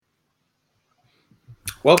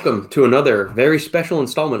Welcome to another very special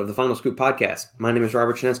installment of the Final Scoop podcast. My name is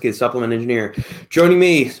Robert Chinesky, the supplement engineer. Joining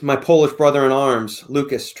me, my Polish brother in arms,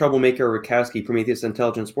 Lucas Troublemaker Rakowski, Prometheus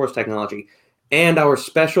Intelligent Sports Technology, and our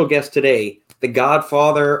special guest today, the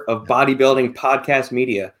godfather of bodybuilding podcast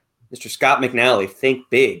media, Mr. Scott McNally. Think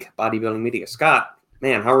big, bodybuilding media. Scott,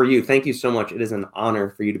 man, how are you? Thank you so much. It is an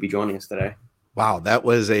honor for you to be joining us today. Wow, that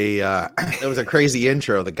was a crazy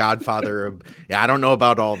intro. The Godfather of I don't know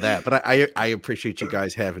about all that, but I appreciate you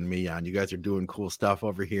guys having me on. You guys are doing cool stuff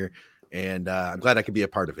over here, and I'm glad I could be a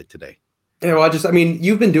part of it today. Yeah, well,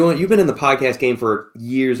 you've been in the podcast game for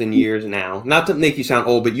years and years now. Not to make you sound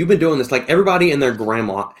old, but you've been doing this like everybody and their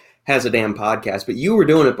grandma has a damn podcast, but you were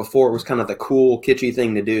doing it before it was kind of the cool, kitschy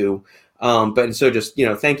thing to do. But so just,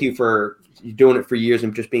 thank you for doing it for years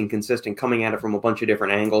and just being consistent, coming at it from a bunch of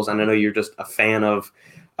different angles. And I know you're just a fan of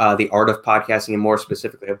the art of podcasting and more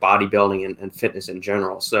specifically of bodybuilding and fitness in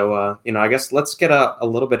general. So, I guess let's get a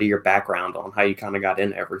little bit of your background on how you kind of got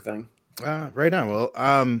into everything. Right on. Well,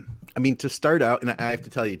 I mean, to start out, and I have to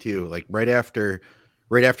tell you too, like right after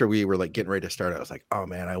we were like getting ready to start, I was like, oh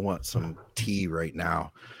man, I want some tea right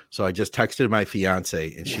now. So I just texted my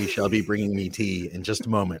fiance, and she shall be bringing me tea in just a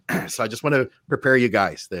moment. So I just want to prepare you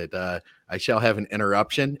guys that I shall have an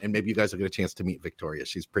interruption, and maybe you guys will get a chance to meet Victoria.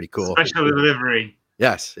 She's pretty cool. Special delivery.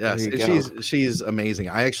 Yes. She's amazing.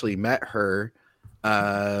 I actually met her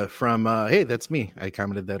from hey, that's me. I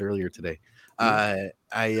commented that earlier today.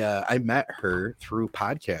 I met her through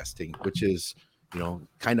podcasting, which is,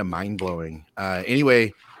 kind of mind blowing.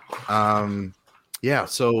 Anyway,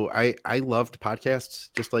 so I loved podcasts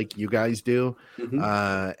just like you guys do.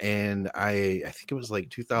 Mm-hmm. And I think it was like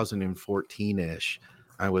 2014 ish.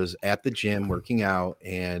 I was at the gym working out,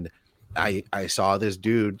 and I saw this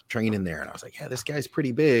dude training there, and I was like, yeah, this guy's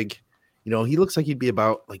pretty big. He looks like he'd be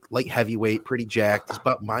about like light heavyweight, pretty jacked. He's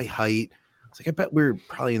about my height. It's like, I bet we're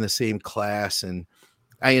probably in the same class. And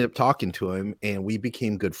I ended up talking to him, and we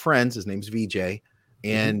became good friends. His name's VJ.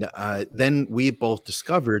 And then we both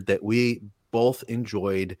discovered that we both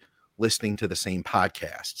enjoyed listening to the same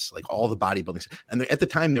podcasts, like all the bodybuilding. And at the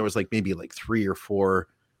time there was like maybe like 3 or 4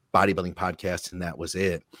 bodybuilding podcasts, and that was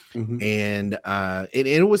it. Mm-hmm. And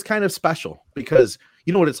it was kind of special because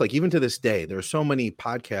you know what it's like, even to this day, there's so many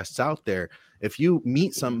podcasts out there. If you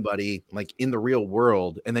meet somebody like in the real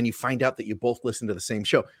world, and then you find out that you both listen to the same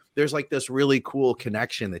show, there's like this really cool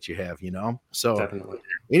connection that you have, So definitely.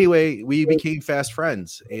 Anyway, we became fast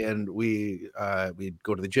friends, and we'd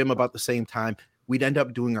go to the gym about the same time. We'd end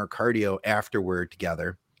up doing our cardio afterward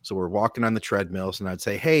together. So we're walking on the treadmills, and I'd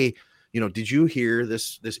say, hey, did you hear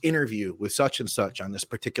this interview with such and such on this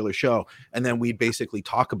particular show? And then we'd basically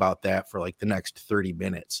talk about that for like the next 30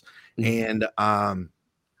 minutes. Mm-hmm. And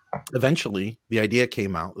eventually the idea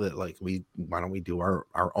came out that like, why don't we do our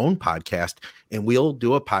own podcast, and we'll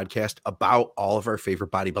do a podcast about all of our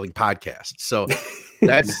favorite bodybuilding podcasts. So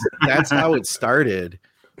that's how it started.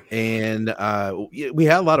 And we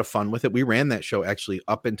had a lot of fun with it. We ran that show actually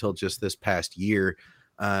up until just this past year.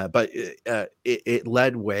 But it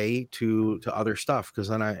led way to other stuff, because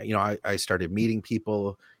then I started meeting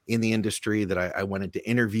people in the industry that I wanted to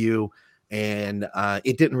interview, and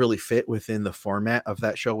it didn't really fit within the format of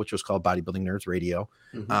that show, which was called Bodybuilding Nerds Radio.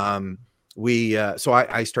 Mm-hmm. So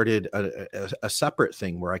I started a separate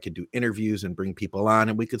thing where I could do interviews and bring people on,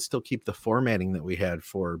 and we could still keep the formatting that we had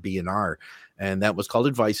for BNR, and that was called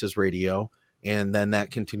Advices Radio. And then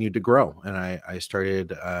that continued to grow, and I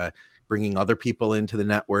started bringing other people into the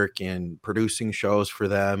network and producing shows for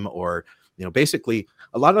them, or, basically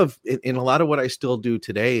a lot of what I still do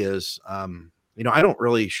today is, I don't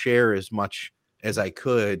really share as much as I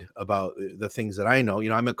could about the things that I know.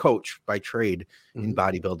 I'm a coach by trade in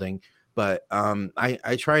bodybuilding, but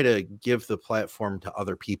I try to give the platform to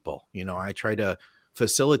other people. I try to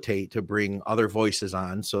facilitate to bring other voices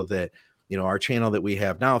on, so that, our channel that we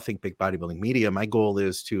have now, Think Big Bodybuilding Media, my goal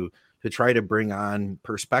is to try to bring on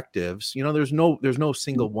perspectives. There's no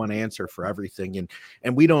single one answer for everything.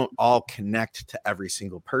 And we don't all connect to every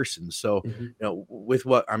single person. So, with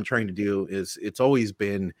what I'm trying to do is, it's always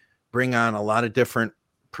been bring on a lot of different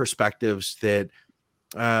perspectives that,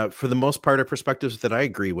 for the most part, are perspectives that I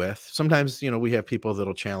agree with. Sometimes, we have people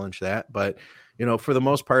that'll challenge that, but for the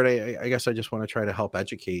most part, I guess I just want to try to help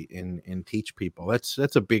educate and teach people.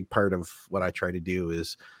 That's a big part of what I try to do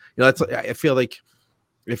is, I feel like,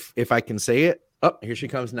 if I can say it. Oh, here she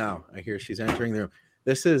comes now. I hear she's entering the room.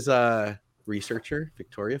 This is researcher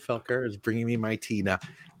Victoria Felker is bringing me my tea now.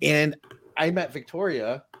 And I met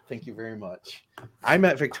Victoria. Thank you very much. I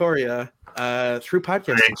met Victoria through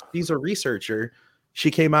podcasting. She's a researcher she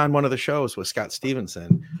came on one of the shows with Scott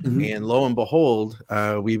Stevenson, and lo and behold,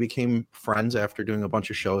 we became friends after doing a bunch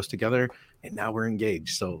of shows together, and now we're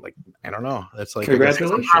engaged. So, like, I don't know. That's like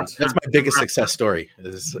congratulations. That's my biggest success story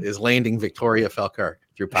is landing Victoria Felkar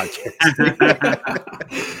through podcast.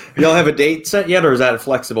 Y'all have a date set yet, or is that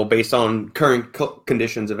flexible based on current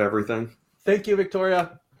conditions of everything? Thank you,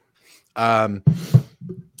 Victoria.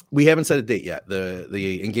 We haven't set a date yet.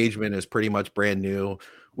 The engagement is pretty much brand new.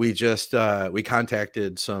 We just we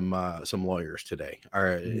contacted some lawyers today.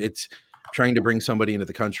 It's trying to bring somebody into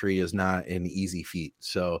the country is not an easy feat.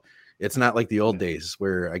 So it's not like the old days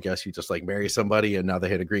where I guess you just like marry somebody and now they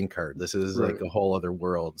had a green card. This is like a whole other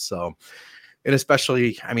world. So, and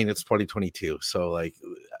especially, I mean, it's 2022. So like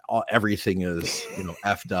everything is,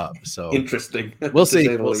 effed up. So interesting. We'll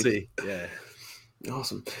see. We'll see. Yeah.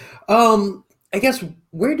 Awesome. I guess,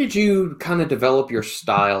 where did you kind of develop your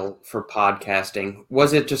style for podcasting?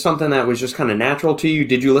 Was it just something that was just kind of natural to you?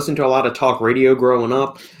 Did you listen to a lot of talk radio growing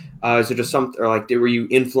up? Is it just something, or like, were you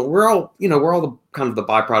influenced? We're all the kind of the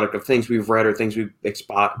byproduct of things we've read or things we've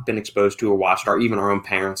been exposed to or watched, or even our own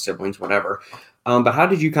parents, siblings, whatever. But how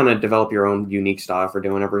did you kind of develop your own unique style for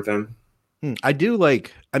doing everything?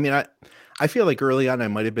 I feel like early on I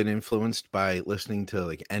might have been influenced by listening to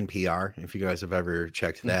like NPR. If you guys have ever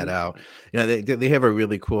checked that out, they have a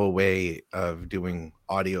really cool way of doing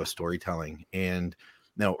audio storytelling. And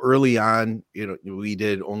now early on, we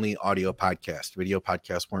did only audio podcasts. Video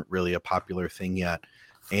podcasts weren't really a popular thing yet.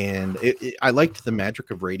 And I liked the magic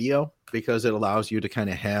of radio because it allows you to kind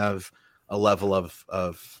of have a level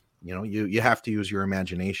of you have to use your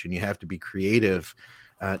imagination. You have to be creative.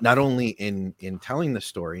 Not only in telling the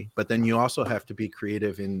story, but then you also have to be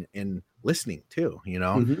creative in listening too.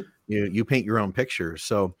 You paint your own pictures.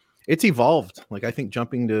 So it's evolved. Like, I think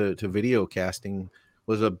jumping to video casting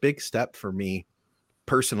was a big step for me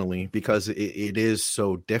personally because it is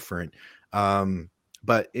so different.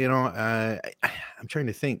 But I'm trying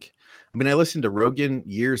to think. I mean, I listened to Rogan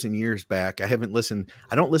years and years back. I don't listen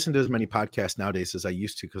to as many podcasts nowadays as I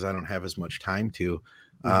used to because I don't have as much time to.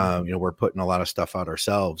 We're putting a lot of stuff out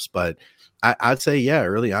ourselves, but I'd say,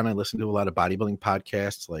 early on, I listened to a lot of bodybuilding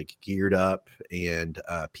podcasts like Geared Up and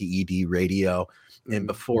PED Radio. And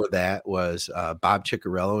before that was Bob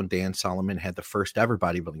Ciccarello and Dan Solomon had the first ever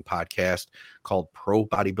bodybuilding podcast called Pro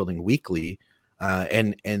Bodybuilding Weekly.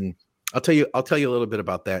 And I'll tell you a little bit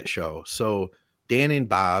about that show. So Dan and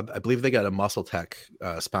Bob, I believe they got a Muscle Tech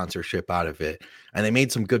sponsorship out of it, and they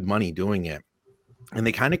made some good money doing it. And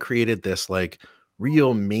they kind of created this like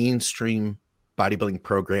real mainstream bodybuilding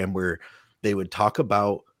program where they would talk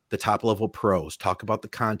about the top level pros, talk about the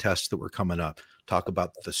contests that were coming up, talk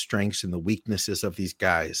about the strengths and the weaknesses of these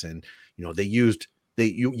guys. And,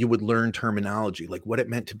 you would learn terminology, like what it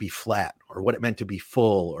meant to be flat or what it meant to be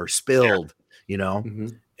full or spilled,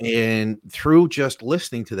 and through just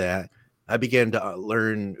listening to that, I began to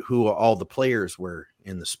learn who all the players were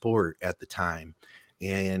in the sport at the time.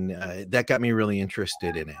 And that got me really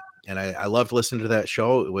interested in it. And I loved listening to that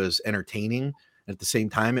show. It was entertaining. At the same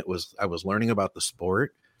time, I was learning about the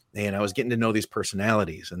sport and I was getting to know these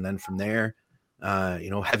personalities. And then from there,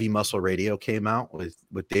 Heavy Muscle Radio came out with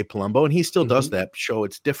Dave Palumbo, and he still does that show.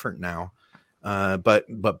 It's different now.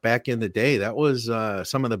 But back in the day, that was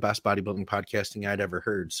some of the best bodybuilding podcasting I'd ever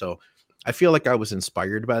heard. So I feel like I was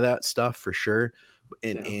inspired by that stuff for sure.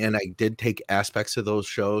 And I did take aspects of those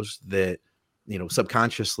shows that,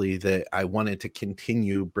 subconsciously that I wanted to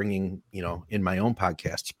continue bringing, in my own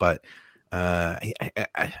podcasts. But I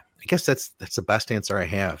guess that's the best answer I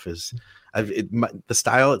have is the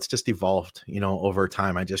style. It's just evolved, over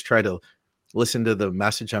time. I just try to listen to the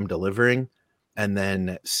message I'm delivering and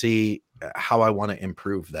then see how I want to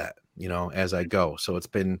improve that, as I go. So it's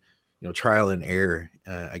been, trial and error,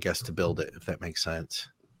 I guess, to build it, if that makes sense.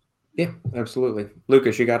 Yeah, absolutely.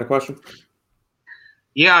 Lucas, you got a question?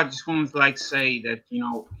 Yeah, I just wanted to say that,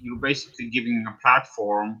 you're basically giving a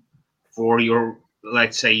platform for your,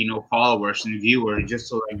 let's say, followers and viewers, just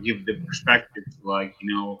to give the perspective,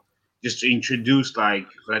 just to introduce,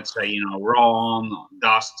 let's say, Ron,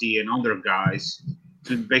 Dusty, and other guys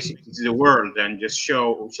to basically to the world and just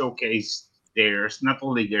showcase not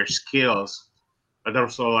only their skills, but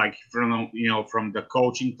also from the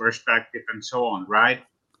coaching perspective and so on, right?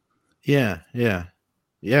 Yeah,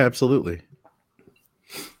 absolutely.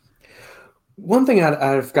 One thing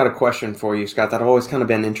I've got a question for you, Scott, that I've always kind of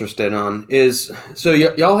been interested on is, so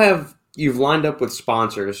you've lined up with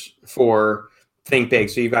sponsors for Think Big.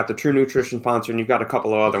 So you've got the True Nutrition sponsor and you've got a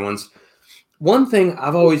couple of other ones. One thing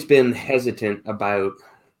I've always been hesitant about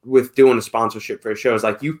with doing a sponsorship for a show is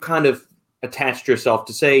you kind of attached yourself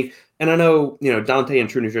to say, and I know, Dante and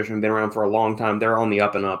True Nutrition have been around for a long time. They're on the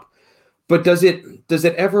up and up. But do you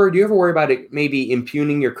ever worry about it maybe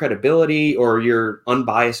impugning your credibility or your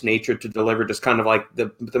unbiased nature to deliver just kind of like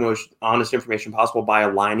the most honest information possible by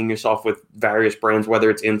aligning yourself with various brands, whether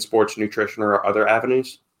it's in sports nutrition or other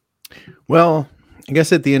avenues? Well, I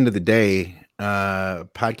guess at the end of the day,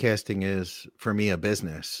 podcasting is for me a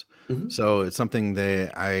business. Mm-hmm. So it's something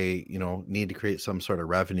that I, need to create some sort of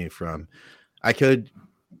revenue from. I could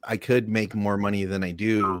make more money than I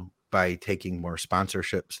do by taking more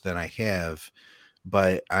sponsorships than I have,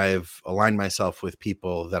 but I've aligned myself with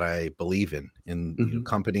people that I believe in mm-hmm.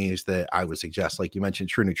 Companies that I would suggest, like you mentioned,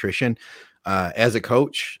 True Nutrition. As a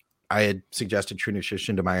coach, I had suggested True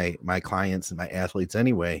Nutrition to my clients and my athletes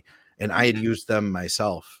anyway, and I had used them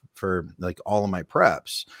myself for like all of my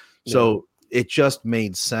preps. Yeah. So it just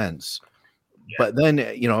made sense. Yeah. But then,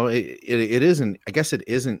 it isn't, I guess it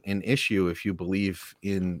isn't an issue if you believe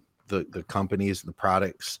in the companies and the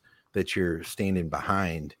products that you're standing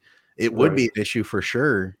behind. It would be an issue for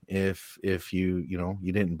sure if you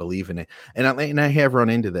didn't believe in it. And I have run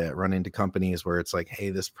into companies where it's like,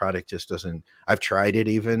 hey, this product just doesn't, I've tried it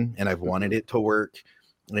even, and I've wanted it to work,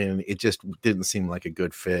 and it just didn't seem like a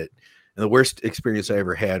good fit. And the worst experience I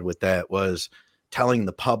ever had with that was telling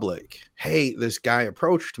the public, hey, this guy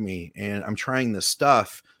approached me and I'm trying this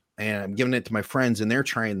stuff and I'm giving it to my friends and they're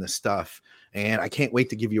trying this stuff, and I can't wait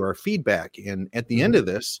to give you our feedback. And at the end of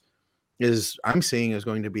this, I'm seeing is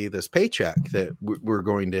going to be this paycheck that we're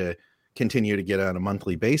going to continue to get on a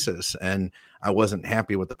monthly basis. And I wasn't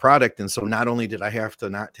happy with the product. And so not only did I have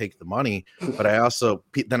to not take the money, but I also,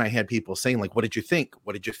 then I had people saying like, what did you think?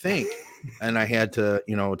 What did you think? And I had to,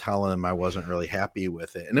 tell them I wasn't really happy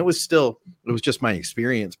with it. And it was just my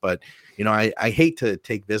experience. But, I hate to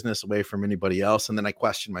take business away from anybody else. And then I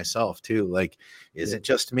question myself too. Like, is it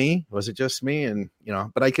just me? Was it just me? And,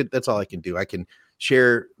 but that's all I can do. I can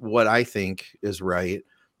share what I think is right.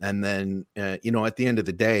 And then, at the end of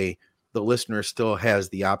the day, the listener still has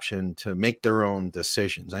the option to make their own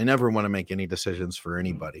decisions. I never want to make any decisions for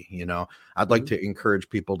anybody. I'd like to encourage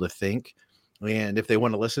people to think, and if they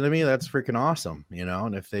want to listen to me, that's freaking awesome.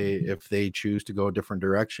 And if they choose to go a different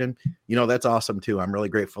direction, that's awesome too. I'm really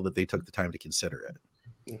grateful that they took the time to consider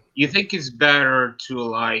it. You think it's better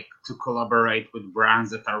to collaborate with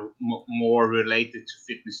brands that are more related to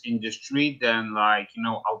fitness industry than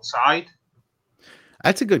outside?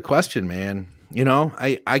 That's a good question, man.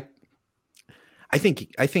 I think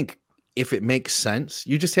if it makes sense,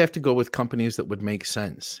 you just have to go with companies that would make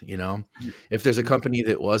sense. If there's a company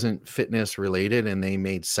that wasn't fitness related and they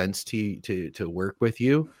made sense to work with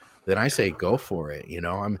you, then I say go for it.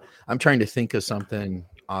 I'm trying to think of something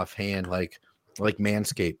offhand, like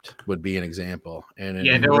Manscaped would be an example. And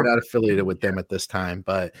we're not affiliated with them at this time,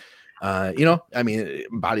 but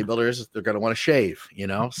bodybuilders, they're going to want to shave,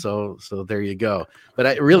 so there you go.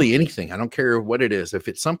 But really anything, I don't care what it is. If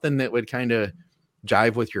it's something that would kind of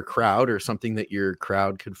jive with your crowd or something that your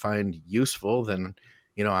crowd could find useful, then,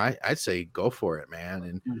 I'd say go for it, man.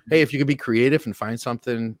 And hey, if you could be creative and find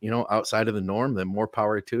something, outside of the norm, then more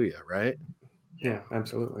power to you. Right. Yeah,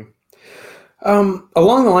 absolutely. Along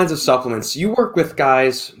the lines of supplements, you work with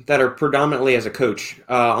guys that are predominantly as a coach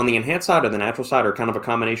on the enhanced side or the natural side, or kind of a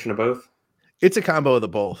combination of both? It's a combo of the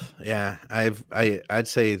both. Yeah. I'd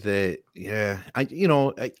say that, yeah, I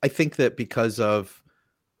think that because of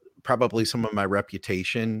probably some of my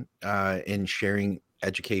reputation in sharing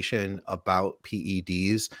education about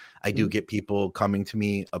PEDs, I do get people coming to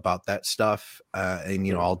me about that stuff.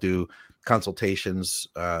 And, I'll do consultations,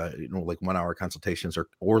 like 1 hour consultations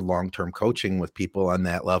or long-term coaching with people on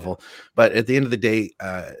that level. But at the end of the day,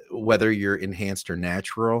 whether you're enhanced or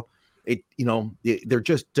natural, they're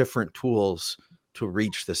just different tools to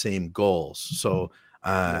reach the same goals. So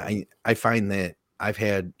I find that I've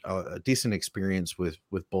had a decent experience with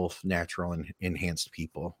both natural and enhanced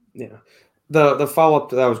people. Yeah. The follow-up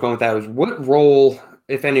that I was going with that was, what role,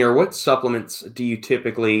 if any, or what supplements do you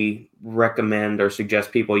typically recommend or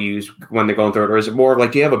suggest people use when they're going through it? Or is it more of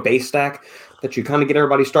like, do you have a base stack that you kind of get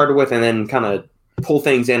everybody started with and then kind of pull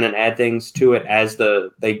things in and add things to it as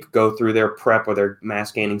they go through their prep or their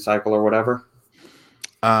mass gaining cycle or whatever?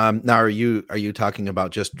 Now, are you talking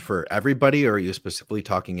about just for everybody, or are you specifically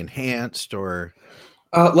talking enhanced, or?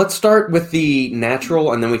 Let's start with the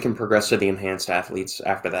natural, and then we can progress to the enhanced athletes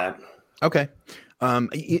after that. Okay.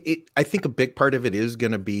 I think a big part of it is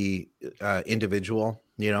going to be individual.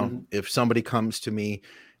 If somebody comes to me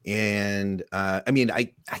and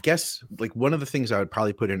I guess like one of the things I would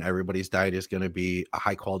probably put in everybody's diet is going to be a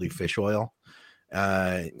high quality fish oil.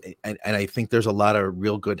 And I think there's a lot of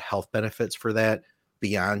real good health benefits for that.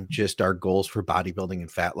 beyond just our goals for bodybuilding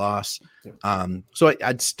and fat loss. So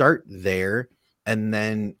I'd start there. And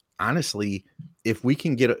then honestly, if we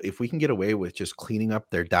can get away with just cleaning up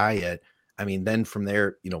their diet, I mean, then from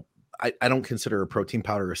there, you know, I don't consider a protein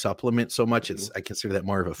powder a supplement so much. I consider that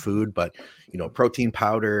more of a food, but you know, protein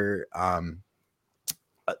powder,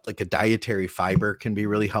 like a dietary fiber can be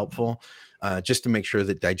really helpful, just to make sure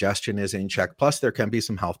that digestion is in check. Plus there can be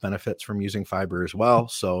some health benefits from using fiber as well.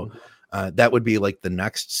 So that would be like the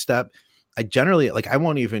next step. I generally I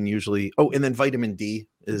won't even usually, and then vitamin D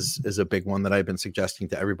is a big one that I've been suggesting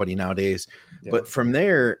to everybody nowadays. Yeah. But from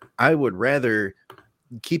there, I would rather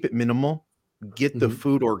keep it minimal, get the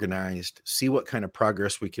food organized, see what kind of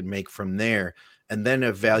progress we can make from there, and then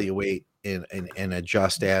evaluate and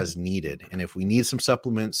adjust as needed. And if we need some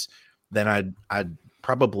supplements, then I'd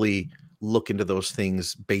probably look into those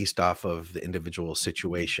things based off of the individual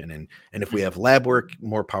situation. And if we have lab work,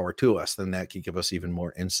 more power to us, then that could give us even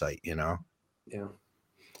more insight, you know? Yeah.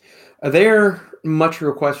 Are there much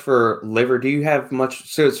requests for liver? Do you have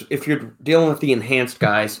much? So if you're dealing with the enhanced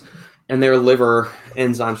guys and their liver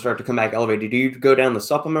enzymes start to come back elevated, do you go down the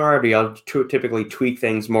supplement or do you typically tweak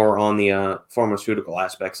things more on the pharmaceutical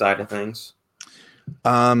aspect side of things?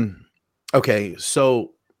 Okay.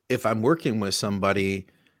 So if I'm working with somebody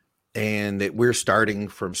and that we're starting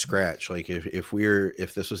from scratch, like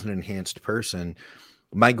if this was an enhanced person,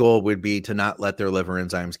 my goal would be to not let their liver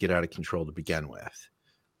enzymes get out of control to begin with.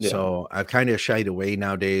 Yeah. So I've kind of shied away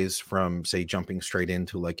nowadays from, say, jumping straight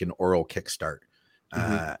into like an oral kickstart.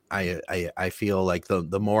 I feel like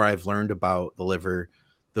the more I've learned about the liver,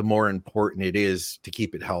 the more important it is to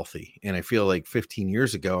keep it healthy. And I feel like 15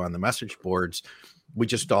 years ago on the message boards, we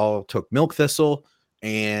just all took milk thistle.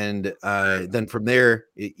 And then from there,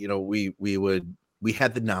 we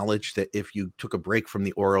had the knowledge that if you took a break from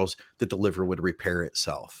the orals, that the liver would repair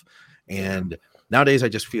itself. And nowadays I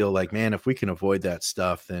just feel like, man, if we can avoid that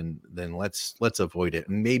stuff, then let's avoid it.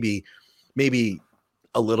 And maybe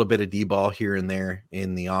a little bit of D-ball here and there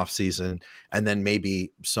in the off season, and then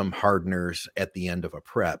maybe some hardeners at the end of a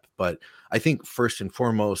prep. But I think first and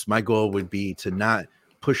foremost, my goal would be to not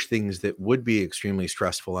push things that would be extremely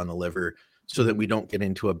stressful on the liver, so that we don't get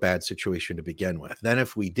into a bad situation to begin with. Then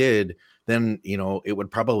if we did, then, you know, it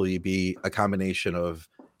would probably be a combination of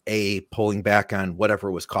A, pulling back on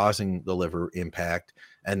whatever was causing the liver impact,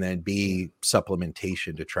 and then B,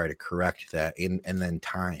 supplementation to try to correct that, and then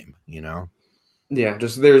time, you know? Yeah,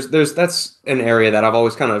 just there's that's an area that I've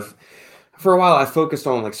always kind of, for a while I focused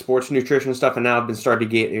on like sports nutrition stuff, and now I've been starting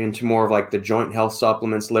to get into more of like the joint health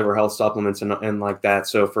supplements, liver health supplements, and like that.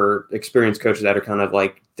 So for experienced coaches that are kind of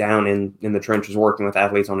like down in the trenches working with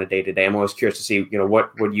athletes on a day-to-day, I'm always curious to see, you know,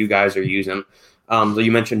 what you guys are using. So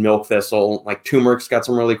you mentioned milk thistle, like turmeric's got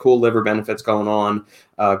some really cool liver benefits going on,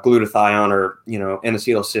 glutathione or, you know,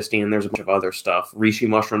 N-acetylcysteine, and there's a bunch of other stuff. Reishi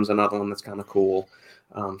mushroom's another one that's kind of cool.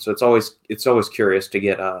 So it's always curious to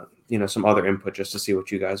get you know, some other input just to see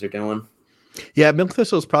what you guys are doing. Yeah, milk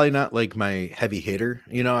thistle is probably not like my heavy hitter.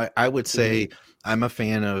 You know, I would say I'm a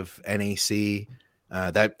fan of NAC.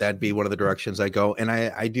 That'd be one of the directions I go. And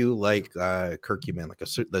I do like curcumin, like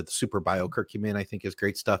the Super Bio curcumin, I think is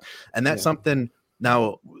great stuff. And that's something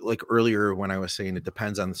now, like earlier when I was saying it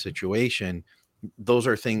depends on the situation, those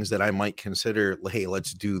are things that I might consider, hey,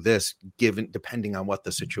 let's do this, depending on what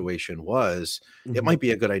the situation was. It might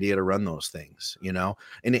be a good idea to run those things, you know,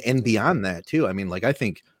 and beyond that too. I mean, like, I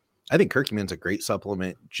think curcumin's a great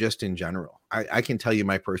supplement just in general. I can tell you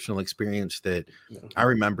my personal experience that I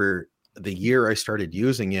remember the year I started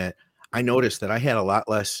using it, I noticed that I had a lot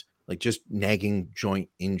less like just nagging joint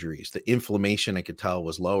injuries. The inflammation I could tell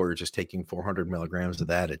was lower just taking 400 milligrams of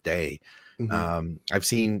that a day. I've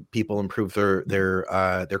seen people improve their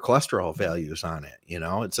cholesterol values on it. You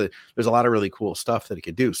know, there's a lot of really cool stuff that it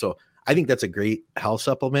could do. So I think that's a great health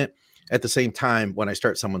supplement. At the same time, when I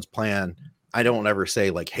start someone's plan, I don't ever say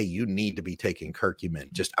like, hey, you need to be taking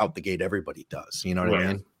curcumin just out the gate. Everybody does. You know what I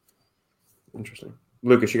mean? Interesting.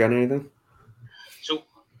 Lucas, you got anything? So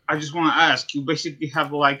I just want to ask, you basically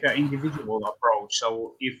have like an individual approach.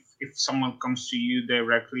 So if someone comes to you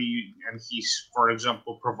directly and he's, for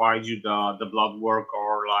example, provides you the blood work,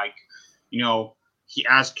 or like, you know, he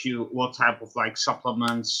asks you what type of like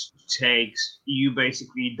supplements takes, you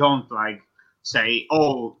basically don't like say,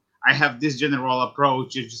 oh, I have this general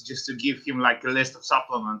approach just to give him like a list of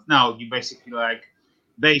supplements. No, you basically like,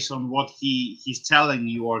 based on what he's telling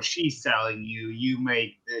you or she's telling you, you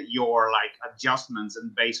make your like adjustments,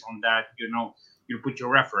 and based on that, you know, you put your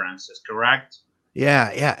references, correct?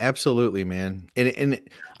 Yeah, absolutely, man. And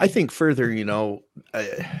I think further, you know,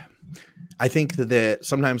 I think that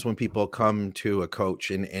sometimes when people come to a coach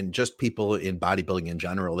and just people in bodybuilding in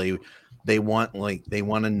general, they want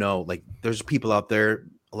to know, like, there's people out there,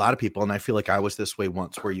 a lot of people, and I feel like I was this way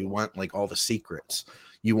once, where you want like all the secrets.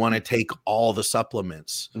 You want to take all the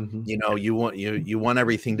supplements. Mm-hmm. You know, you want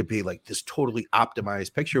everything to be like this totally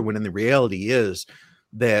optimized picture, when in the reality is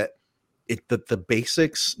that the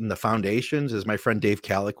basics and the foundations, as my friend Dave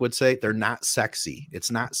Kalick would say, they're not sexy. It's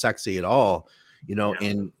not sexy at all. You know,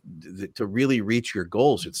 and to really reach your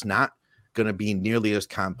goals, it's not going to be nearly as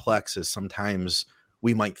complex as sometimes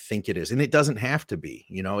we might think it is. And it doesn't have to be.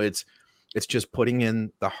 You know, it's just putting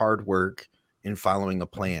in the hard work and following a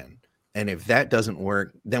plan. And if that doesn't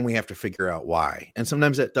work, then we have to figure out why. And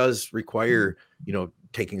sometimes that does require, you know,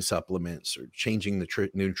 taking supplements or changing the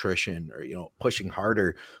nutrition, or, you know, pushing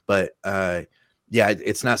harder. But yeah,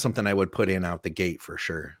 it's not something I would put in out the gate for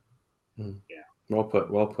sure. Yeah. Well put.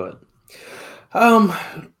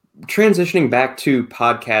 Transitioning back to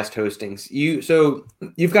podcast hostings,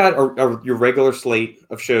 you've got your regular slate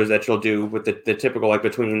of shows that you'll do with the typical, like,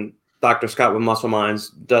 between Dr. Scott with Muscle Minds,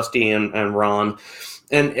 Dusty and Ron,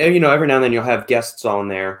 and you know, every now and then you'll have guests on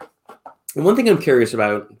there. And one thing I'm curious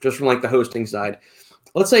about, just from like the hosting side,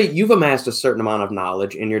 let's say you've amassed a certain amount of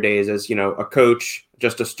knowledge in your days as, you know, a coach,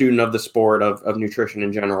 just a student of the sport of nutrition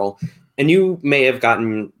in general, and you may have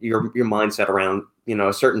gotten your mindset around, you know,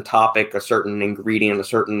 a certain topic, a certain ingredient, a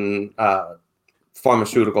certain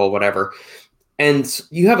pharmaceutical, whatever. And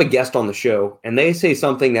you have a guest on the show and they say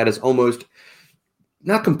something that is almost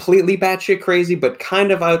not completely batshit crazy, but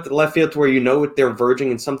kind of out the left field, to where, you know, they're verging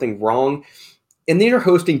in something wrong. In their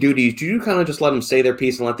hosting duties, do you kind of just let them say their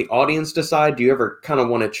piece and let the audience decide? Do you ever kind of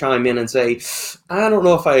want to chime in and say, I don't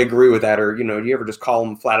know if I agree with that? Or, you know, do you ever just call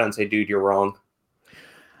them flat out and say, dude, you're wrong?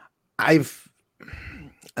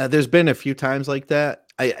 There's been a few times like that.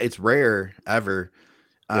 It's rare ever.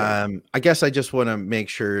 Yeah. I guess I just want to make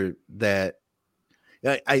sure that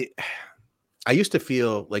I used to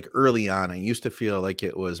feel like early on,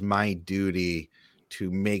 it was my duty to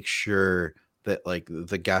make sure that, like,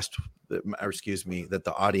 the guest, that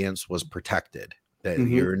the audience was protected, that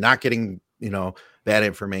you're not getting, you know, bad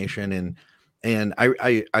information. And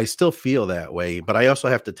I still feel that way, but I also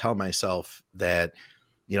have to tell myself that,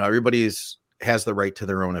 you know, everybody's has the right to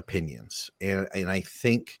their own opinions. And I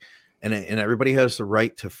think, and everybody has the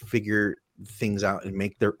right to figure things out and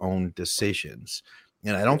make their own decisions.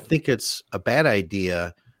 And I don't think it's a bad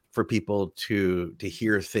idea for people to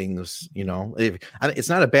hear things, you know. It's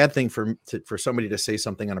not a bad thing for somebody to say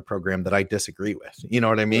something on a program that I disagree with. You know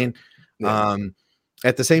what I mean? Yeah.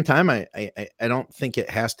 At the same time, I don't think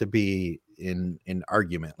it has to be in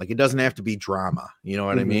argument. Like, it doesn't have to be drama. You know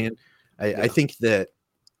what I mean? I think that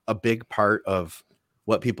a big part of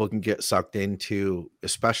what people can get sucked into,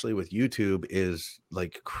 especially with YouTube, is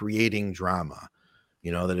like creating drama.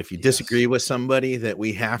 You know, that if you disagree with somebody, that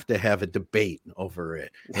we have to have a debate over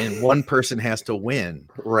it, and one person has to win.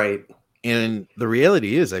 Right. And the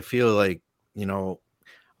reality is, I feel like, you know,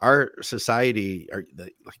 our society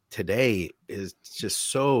today is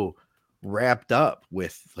just so wrapped up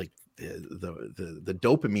with like the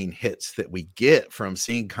dopamine hits that we get from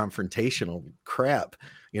seeing confrontational crap,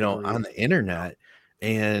 you know, on the internet.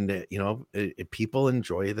 And, you know, people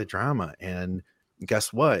enjoy the drama. And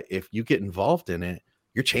guess what? If you get involved in it,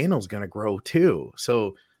 your channel's going to grow too.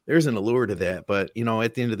 So there's an allure to that. But, you know,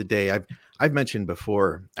 at the end of the day, I've mentioned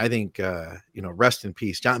before, I think, you know, rest in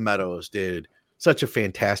peace, John Meadows did such a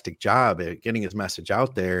fantastic job at getting his message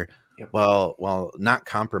out there, while not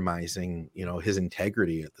compromising, you know, his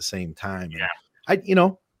integrity at the same time.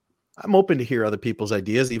 And I'm open to hear other people's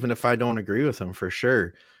ideas, even if I don't agree with them, for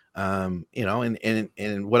sure. You know,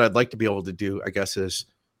 and what I'd like to be able to do, I guess, is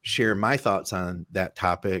share my thoughts on that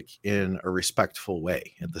topic in a respectful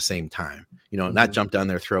way at the same time, you know, not jump down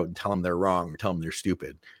their throat and tell them they're wrong or tell them they're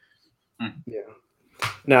stupid. Yeah.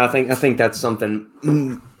 No, I think that's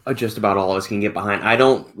something just about all of us can get behind. I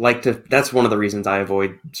don't like to, that's one of the reasons I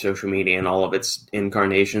avoid social media and all of its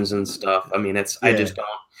incarnations and stuff. I mean, I just don't,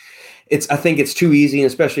 I think it's too easy,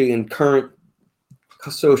 especially in current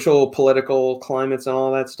social, political climates and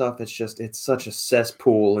all that stuff. It's such a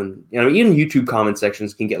cesspool. And, you know, even YouTube comment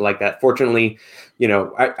sections can get like that. Fortunately, you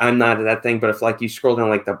know, I'm not at that thing, but if like you scroll down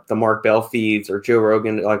like the Mark Bell feeds or Joe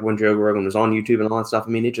Rogan, like when Joe Rogan was on YouTube and all that stuff, I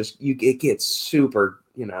mean, it gets super,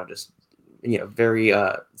 you know, just, you know, very,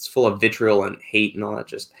 it's full of vitriol and hate and all that.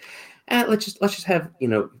 Just, let's just have, you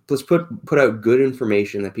know, let's put out good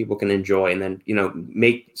information that people can enjoy, and then, you know,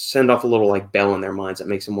 send off a little like bell in their minds that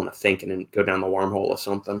makes them want to think and then go down the wormhole of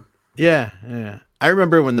something. Yeah. I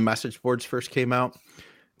remember when the message boards first came out,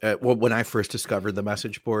 well, when I first discovered the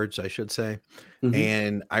message boards, I should say. Mm-hmm.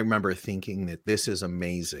 And I remember thinking that this is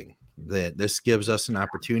amazing, that this gives us an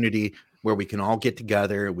opportunity where we can all get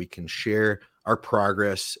together, we can share our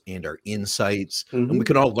progress and our insights, and we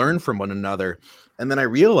can all learn from one another. And then I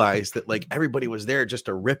realized that like everybody was there just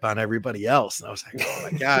to rip on everybody else. And I was like, oh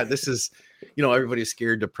my God, this is, everybody's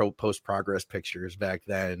scared to post progress pictures back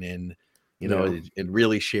then and, and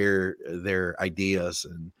really share their ideas.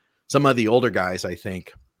 And some of the older guys, I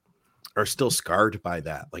think, are still scarred by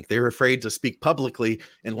that. Like they're afraid to speak publicly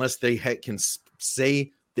unless they can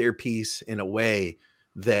say their piece in a way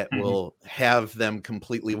that will have them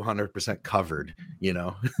completely 100% covered.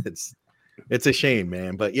 It's a shame,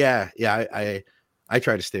 man. But yeah, I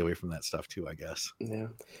try to stay away from that stuff too, I guess. Yeah.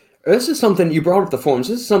 This is something you brought up, the forums.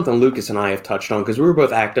 This is something Lucas and I have touched on because we were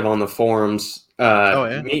both active on the forums.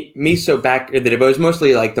 Me so back that it was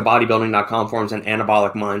mostly like the bodybuilding.com forums and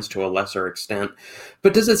Anabolic Minds to a lesser extent.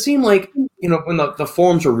 But does it seem like, when the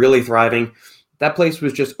forums were really thriving, that place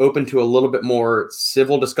was just open to a little bit more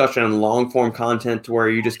civil discussion and long form content to where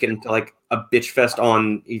you just get into like a bitch fest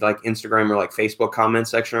on like Instagram or like Facebook comment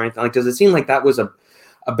section or anything? Like, does it seem like that was a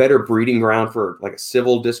better breeding ground for like a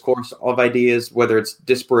civil discourse of ideas, whether it's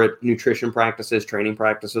disparate nutrition practices, training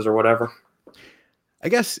practices, or whatever? I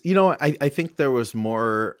guess, I think there was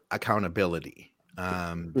more accountability,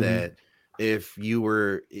 that if you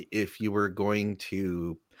were going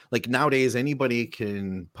to, like, nowadays, anybody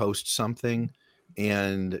can post something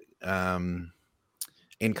and come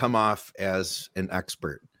off as an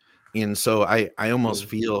expert. And so I almost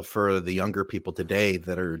feel for the younger people today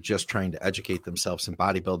that are just trying to educate themselves in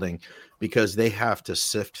bodybuilding, because they have to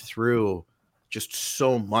sift through just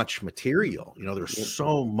so much material. There's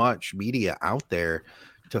so much media out there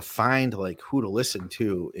to find like who to listen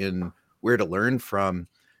to and where to learn from.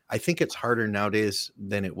 I think it's harder nowadays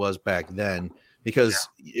than it was back then, because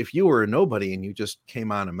if you were a nobody and you just came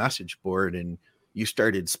on a message board and you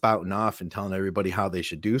started spouting off and telling everybody how they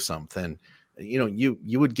should do something, you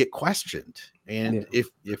would get questioned. And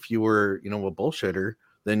if you were, a bullshitter,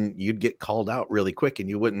 then you'd get called out really quick and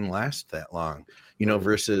you wouldn't last that long,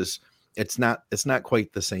 versus it's not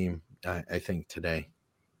quite the same, I think, today.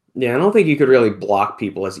 Yeah, I don't think you could really block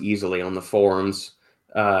people as easily on the forums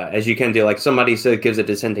as you can do. Like somebody gives a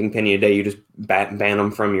dissenting opinion a day, you just ban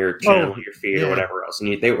them from your channel, your feed, or whatever else.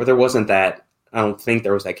 And there wasn't that. I don't think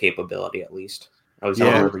there was that capability. At least I don't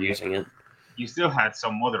remember using it. You still had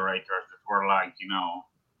some moderators that were like,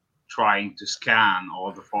 trying to scan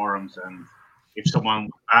all the forums, and if someone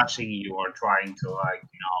was bashing you or trying to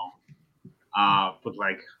put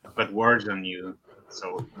like bad words on you,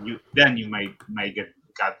 so you may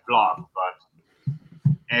got blocked.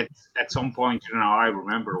 But at some point, I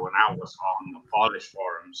remember when I was on the Polish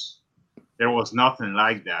forums, there was nothing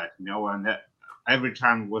like that, and every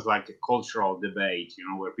time it was like a cultural debate,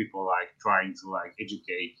 where people like trying to like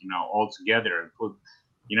educate, all together and put,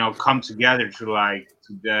 come together to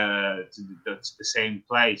the same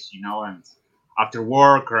place, and after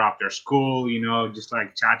work or after school, just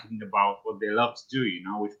like chatting about what they love to do,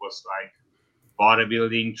 which was like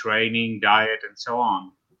bodybuilding, training, diet, and so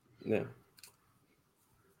on. Yeah.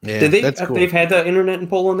 Yeah, that's cool. They've had the internet in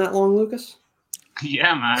Poland that long, Lucas?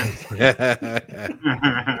 Yeah, man.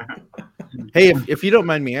 Hey, if you don't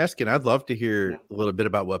mind me asking, I'd love to hear a little bit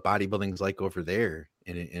about what bodybuilding's like over there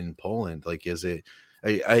in Poland. Like, is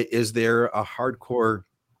there a hardcore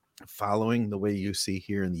following the way you see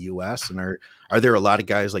here in the US? And are there a lot of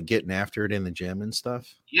guys like getting after it in the gym and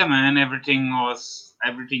stuff? Yeah, man. Everything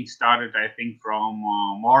started, I think, from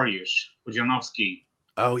Mariusz Pudzianowski.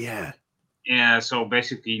 Oh yeah. Yeah, so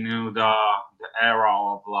basically, the era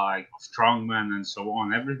of like strongman and so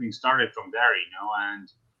on. Everything started from there, and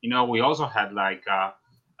we also had like a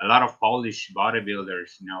lot of Polish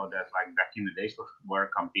bodybuilders, that like back in the days were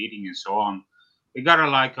competing and so on. We got a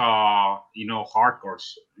like hardcore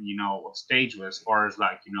stage as far as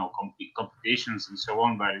like competitions and so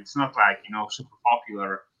on, but it's not like super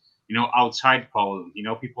popular outside Poland.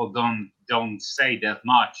 People don't say that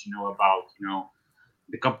much about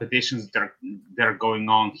the competitions that are going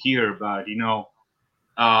on here, but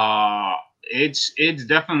it's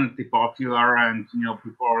definitely popular, and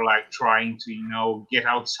people are like trying to get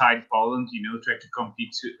outside Poland, try to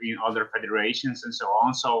compete in other federations and so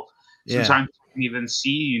on. So sometimes you can even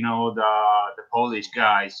see the Polish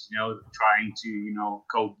guys trying to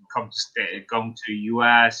come to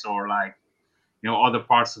US or like other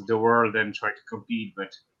parts of the world and try to compete.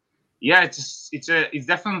 But yeah, it's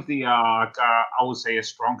definitely I would say a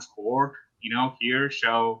strong sport here.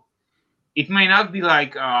 So it may not be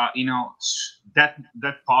like that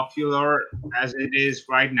popular as it is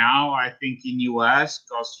right now. I think in US,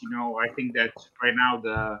 because I think that right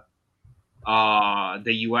now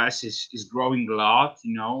the US is growing a lot,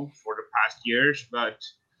 for the past years. But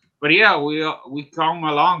yeah, we come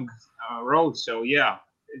along road. So yeah,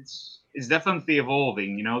 it's definitely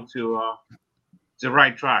evolving, to the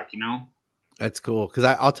right track. That's cool. Because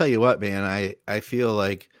I'll tell you what, man, I feel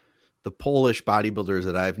like the Polish bodybuilders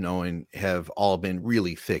that I've known have all been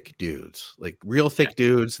really thick dudes, like real thick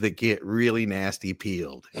dudes that get really nasty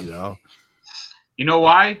peeled, You know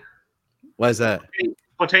why? Why is that?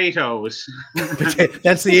 Potatoes.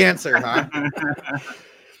 That's the answer, huh?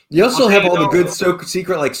 You also have all the good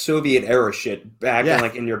secret like Soviet era shit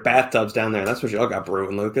back in your bathtubs down there. That's what y'all got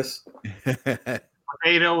brewing, Lucas.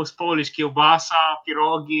 Potatoes, Polish kielbasa,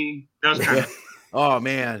 pierogi, those kind of. Oh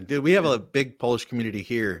man, dude, we have a big Polish community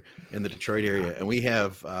here in the Detroit area, and we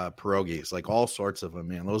have pierogies, like all sorts of them,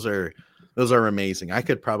 man. Those are amazing. I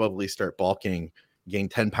could probably start bulking, gain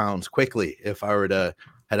 10 pounds quickly if I were to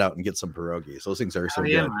head out and get some pierogies. Those things are so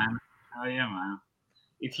good. Man. Oh yeah, man.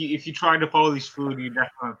 If you try the Polish food, you're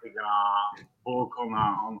definitely gonna bulk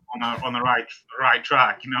on the right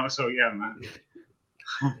track, So yeah, man.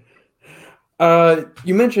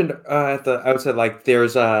 You mentioned at the outset, like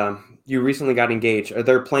there's you recently got engaged. Are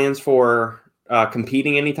there plans for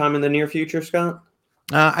competing anytime in the near future, Scott?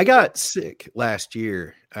 I got sick last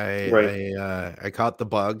year. I caught the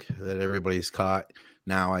bug that everybody's caught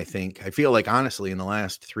now. I feel like honestly in the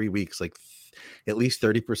last 3 weeks, like at least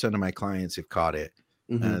 30% of my clients have caught it.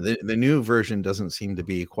 Mm-hmm. The new version doesn't seem to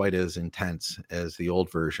be quite as intense as the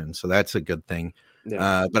old version, so that's a good thing.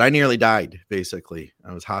 Yeah. But I nearly died, basically.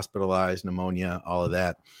 I was hospitalized, pneumonia, all of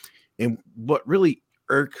that. And what really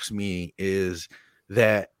irks me is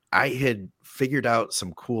that I had figured out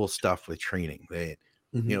some cool stuff with training. That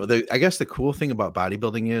I guess the cool thing about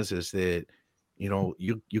bodybuilding is that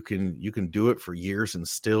you can do it for years and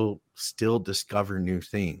still discover new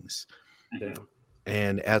things. Yeah.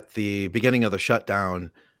 And at the beginning of the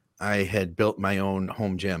shutdown, I had built my own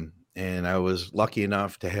home gym, and I was lucky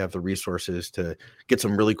enough to have the resources to get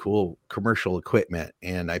some really cool commercial equipment.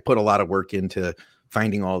 And I put a lot of work into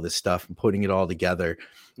finding all this stuff and putting it all together.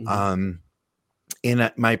 Mm-hmm.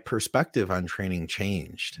 And my perspective on training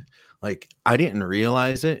changed. Like I didn't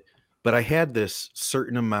realize it, but I had this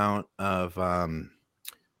certain amount of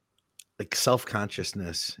like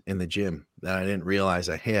self-consciousness in the gym that I didn't realize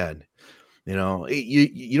I had. You know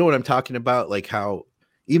what I'm talking about? Like how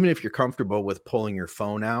even if you're comfortable with pulling your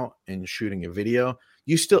phone out and shooting a video,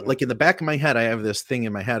 you still like in the back of my head, I have this thing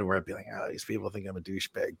in my head where I'd be like, oh, these people think I'm a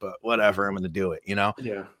douchebag, but whatever, I'm going to do it,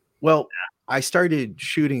 Yeah. Well, I started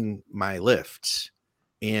shooting my lifts,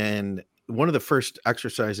 and one of the first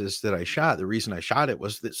exercises that I shot, the reason I shot it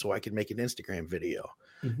was that so I could make an Instagram video.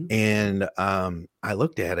 Mm-hmm. And I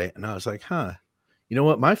looked at it and I was like, you know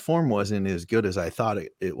what? My form wasn't as good as I thought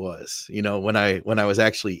it was, when I was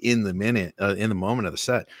actually in the moment of the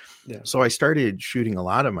set. Yeah. So I started shooting a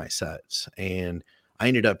lot of my sets, and I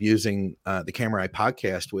ended up using the camera I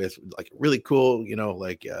podcast with, like really cool,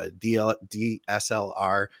 DSLR,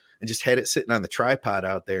 and just had it sitting on the tripod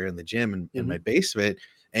out there in the gym in my basement.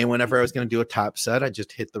 And whenever I was going to do a top set, I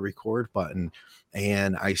just hit the record button,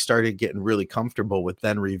 and I started getting really comfortable with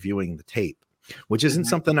then reviewing the tape, which isn't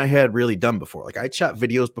something I had really done before. Like I'd shot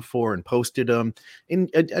videos before and posted them, and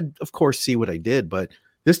I'd of course see what I did. But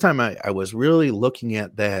this time I was really looking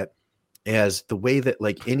at that as the way that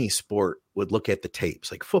like any sport would look at the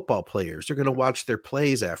tapes. Like football players, they're going to watch their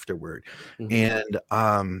plays afterward.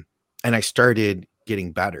 Mm-hmm. And I started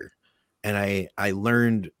getting better, and I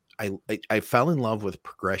learned, I fell in love with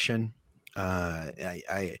progression.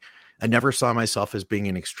 I never saw myself as being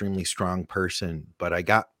an extremely strong person, but I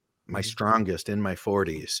got my strongest in my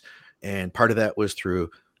 40s. And part of that was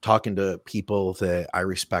through talking to people that I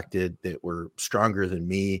respected that were stronger than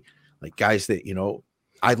me, like guys that,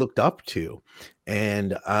 I looked up to,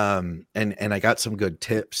 and I got some good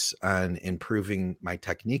tips on improving my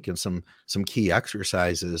technique and some key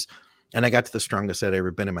exercises. And I got to the strongest I'd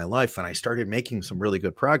ever been in my life. And I started making some really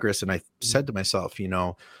good progress. And I said to myself,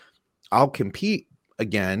 I'll compete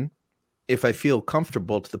again if I feel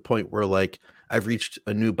comfortable to the point where like I've reached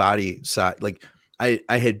a new body size. Like I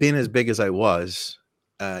had been as big as I was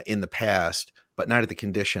in the past, but not at the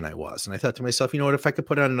condition I was. And I thought to myself, what, if I could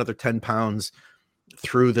put on another 10 pounds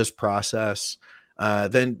through this process,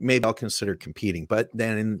 then maybe I'll consider competing. But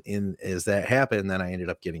then as that happened, then I ended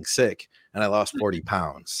up getting sick and I lost 40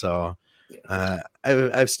 pounds. So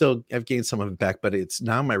I've gained some of it back, but it's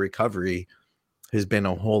now my recovery has been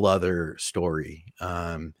a whole other story.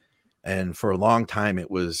 And for a long time, it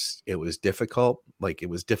was difficult. Like, it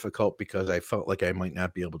was difficult because I felt like I might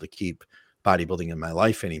not be able to keep bodybuilding in my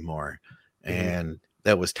life anymore. And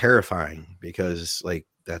that was terrifying because, like,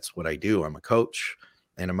 that's what I do. I'm a coach,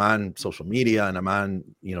 and I'm on social media, and I'm on,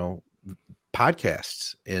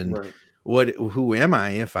 podcasts. And who am I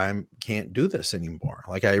if I can't do this anymore?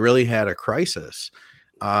 Like, I really had a crisis.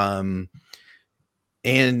 And,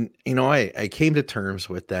 I came to terms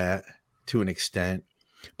with that to an extent.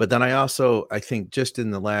 But then I think just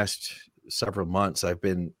in the last several months, I've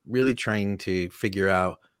been really trying to figure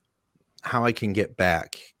out how I can get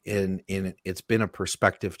back. And it's been a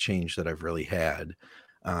perspective change that I've really had.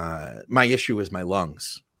 My issue is my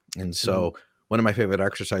lungs. And so one of my favorite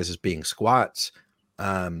exercises being squats,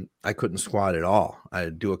 I couldn't squat at all.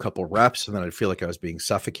 I'd do a couple reps and then I'd feel like I was being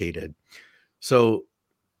suffocated. So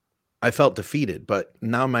I felt defeated, but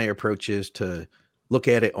now my approach is to look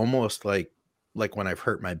at it almost like when I've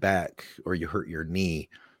hurt my back or you hurt your knee.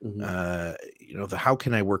 How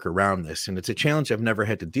can I work around this? And it's a challenge I've never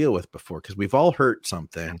had to deal with before, because we've all hurt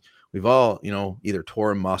something. We've all, either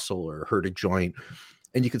tore a muscle or hurt a joint,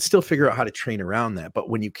 and you can still figure out how to train around that. But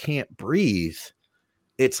when you can't breathe,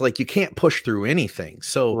 it's like you can't push through anything.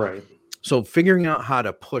 So figuring out how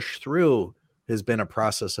to push through has been a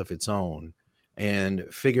process of its own, and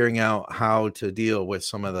figuring out how to deal with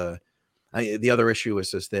some of the other issue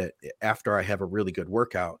is that after I have a really good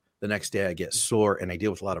workout, the next day I get sore and I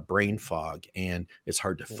deal with a lot of brain fog, and it's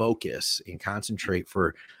hard to focus and concentrate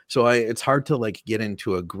it's hard to like get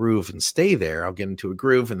into a groove and stay there. I'll get into a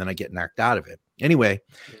groove and then I get knocked out of it. Anyway,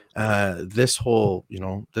 this whole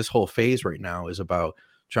phase right now is about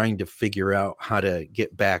trying to figure out how to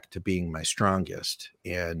get back to being my strongest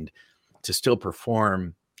and to still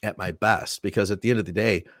perform at my best, because at the end of the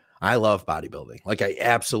day, I love bodybuilding. Like, I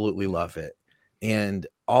absolutely love it. And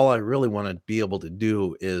all I really want to be able to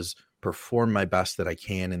do is perform my best that I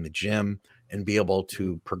can in the gym and be able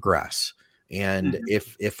to progress. And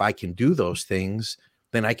if I can do those things,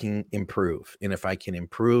 then I can improve. And if I can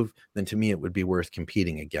improve, then to me, it would be worth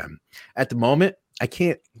competing again. At the moment, I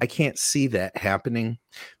can't see that happening.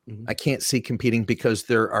 I can't see competing because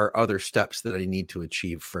there are other steps that I need to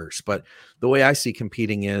achieve first. But the way I see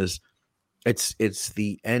competing is it's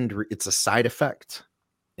the end. It's a side effect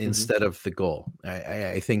instead of the goal.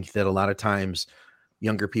 I think that a lot of times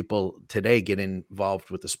younger people today get involved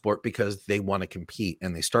with the sport because they want to compete,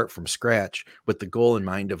 and they start from scratch with the goal in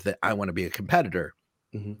mind of that I want to be a competitor.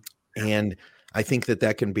 And I think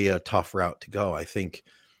that can be a tough route to go. I think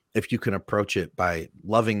if you can approach it by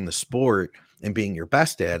loving the sport and being your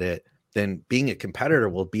best at it, then being a competitor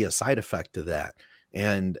will be a side effect to that.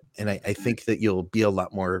 And I think that you'll be a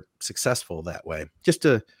lot more successful that way. Just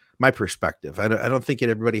my perspective. I don't think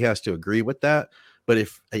everybody has to agree with that, but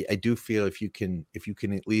I do feel if you can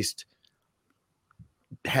at least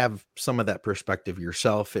have some of that perspective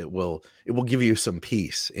yourself, it will give you some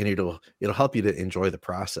peace, and it'll help you to enjoy the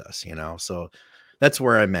process, So that's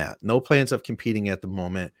where I'm at. No plans of competing at the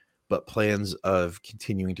moment, but plans of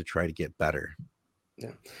continuing to try to get better.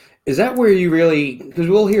 Yeah. Is that where you really, because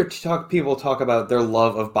we'll hear people talk about their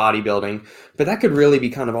love of bodybuilding, but that could really be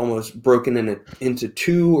kind of almost broken into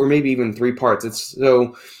two or maybe even three parts. It's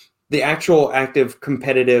so the actual active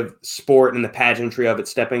competitive sport and the pageantry of it,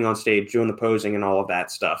 stepping on stage, doing the posing and all of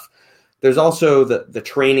that stuff. There's also the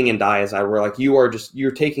training and diet side, where like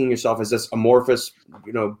you're taking yourself as this amorphous,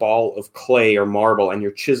 ball of clay or marble, and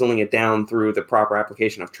you're chiseling it down through the proper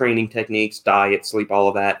application of training techniques, diet, sleep, all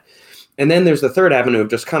of that. And then there's the third avenue of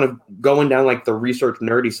just kind of going down like the research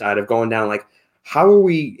nerdy side of going down like, how are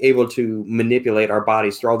we able to manipulate our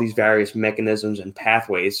bodies through all these various mechanisms and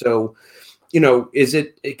pathways? So,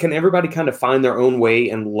 can everybody kind of find their own way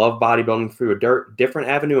and love bodybuilding through a different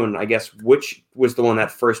avenue? And I guess which was the one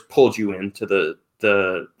that first pulled you into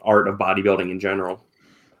the art of bodybuilding in general?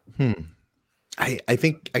 I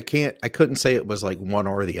think I couldn't say it was like one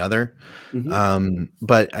or the other.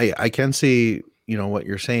 But I can see, what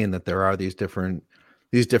you're saying, that there are these different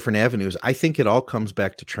avenues. I think it all comes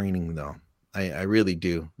back to training though. I really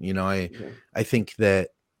do. I think that,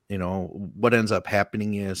 what ends up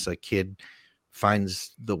happening is a kid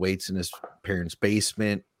finds the weights in his parents'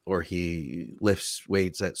 basement, or he lifts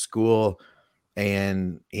weights at school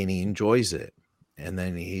and he enjoys it. And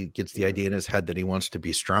then he gets the idea in his head that he wants to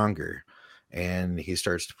be stronger, and he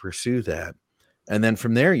starts to pursue that. And then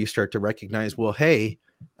from there, you start to recognize, well, hey,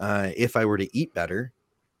 if I were to eat better,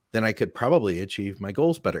 then I could probably achieve my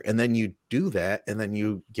goals better. And then you do that, and then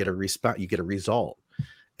you get a result.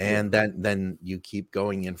 And then you keep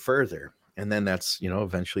going in further. And then that's,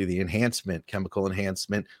 eventually the enhancement, chemical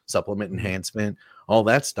enhancement, supplement enhancement, all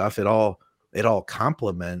that stuff. It all it all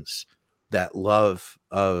complements that love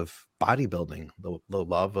of bodybuilding, the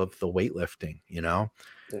love of the weightlifting, you know.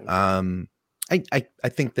 Yeah. I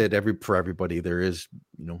think that for everybody there is,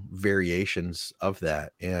 you know, variations of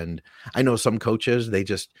that. And I know some coaches,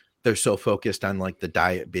 they're so focused on like the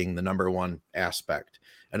diet being the number one aspect,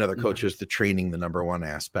 and other coaches, the training, the number one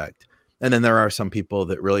aspect. And then there are some people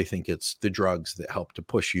that really think it's the drugs that help to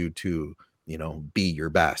push you to, you know, be your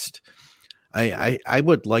best. I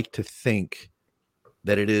would like to think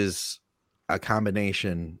that it is a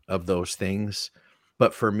combination of those things.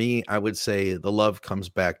 But for me, I would say the love comes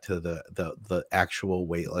back to the actual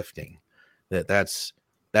weightlifting. That's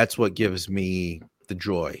what gives me the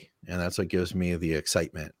joy, and that's what gives me the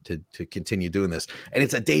excitement to continue doing this. And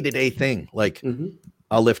it's a day-to-day thing. Like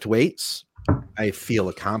I'll lift weights, I feel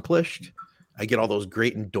accomplished, I get all those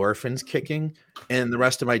great endorphins kicking, and the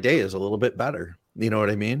rest of my day is a little bit better. You know what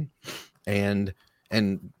I mean? And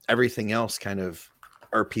everything else kind of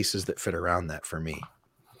are pieces that fit around that for me.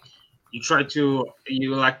 You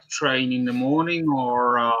like to train in the morning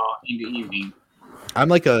or in the evening? I'm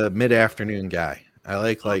like a mid-afternoon guy. I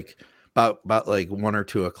like about like 1 or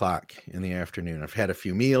 2 o'clock in the afternoon. I've had a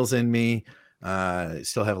few meals in me,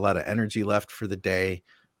 still have a lot of energy left for the day.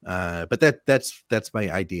 But that's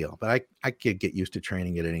my ideal. But I could get used to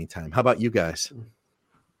training at any time. How about you guys?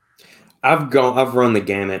 I've run the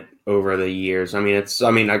gamut over the years. I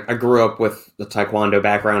I grew up with the Taekwondo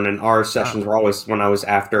background, and our sessions were always when I was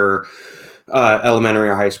after elementary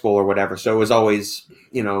or high school or whatever. So it was always,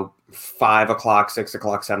 5 o'clock, 6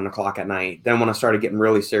 o'clock, 7 o'clock at night. Then when I started getting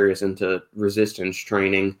really serious into resistance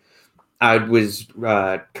training, I was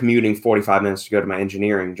commuting 45 minutes to go to my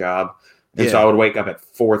engineering job. And so I would wake up at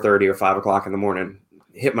 4:30 or 5 o'clock in the morning,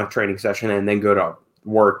 hit my training session, and then go to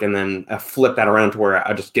work. And then I flip that around to where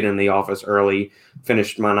I just get in the office early,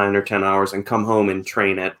 finish my 9 or 10 hours, and come home and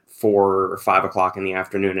train at 4 or 5 o'clock in the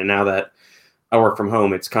afternoon. And now that I work from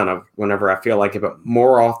home, it's kind of whenever I feel like it, but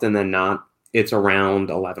more often than not, it's around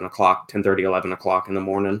 11 o'clock, 10:30, 11 o'clock in the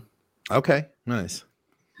morning. Okay, nice.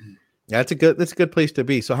 Yeah, that's a good place to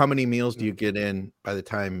be. So how many meals do you get in by the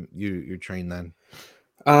time you train then?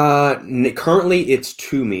 Currently it's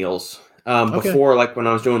 2 meals. Before, like when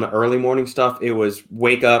I was doing the early morning stuff, it was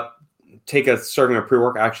wake up, take a serving of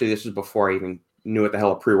pre-workout. Actually, this is before I even knew what the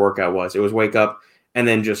hell a pre-workout was. It was wake up and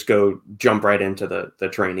then just go jump right into the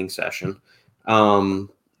training session.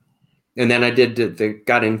 And then I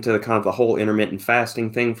got into the kind of the whole intermittent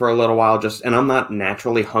fasting thing for a little while, and I'm not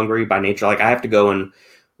naturally hungry by nature. Like I have to go and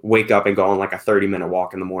wake up and go on like a 30-minute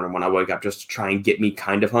walk in the morning when I wake up just to try and get me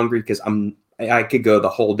kind of hungry, because I could go the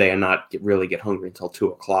whole day and not really get hungry until 2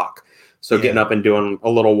 o'clock. So getting up and doing a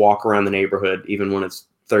little walk around the neighborhood, even when it's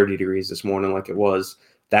 30 degrees this morning, like it was,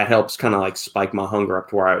 that helps kind of like spike my hunger up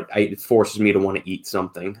to where it forces me to want to eat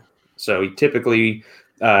something. So typically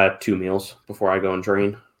 2 meals before I go and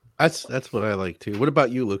train. That's what I like too. What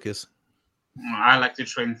about you, Lucas? I like to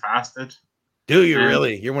train fasted. Do you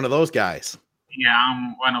really? You're one of those guys. Yeah,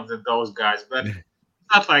 I'm one of those guys, but it's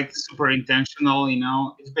not like super intentional,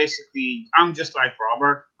 It's basically, I'm just like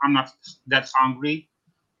Robert. I'm not that hungry.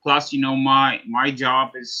 Plus, my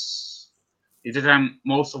job is that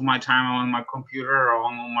most of my time on my computer or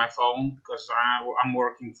on my phone, because I'm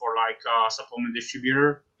working for like a supplement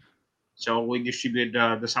distributor. So we distribute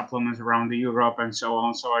the supplements around Europe and so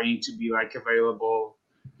on. So I need to be like available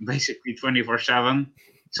basically 24/7.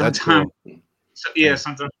 Sometimes, cool.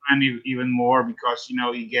 Sometimes even more, because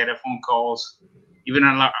you get a phone calls even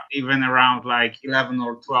around like 11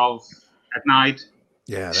 or 12 at night.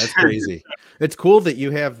 Yeah, that's crazy. It's cool that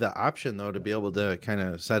you have the option though to be able to kind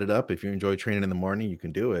of set it up. If you enjoy training in the morning, you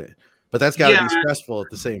can do it. But that's got to be stressful at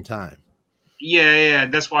the same time. Yeah.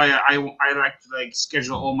 That's why I like to like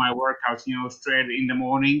schedule all my workouts, straight in the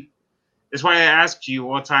morning. That's why I asked you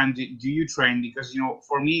what time do you train, because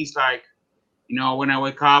for me it's like, when I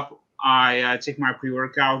wake up, I take my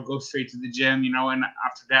pre-workout, go straight to the gym, and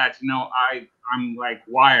after that, I'm like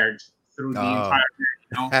wired through the entire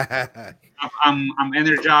day, I'm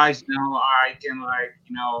energized, I can like,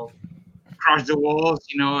 crush the walls,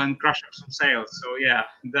 and crush up some sales. So yeah,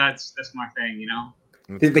 that's my thing,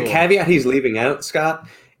 The caveat he's leaving out, Scott,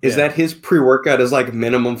 is that his pre-workout is like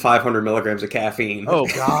minimum 500 milligrams of caffeine. Oh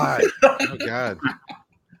God.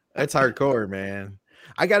 That's hardcore, man.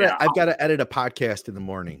 I've got to edit a podcast in the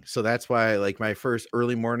morning. So that's why like my first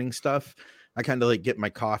early morning stuff, I kind of like get my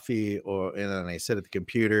coffee and then I sit at the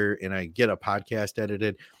computer and I get a podcast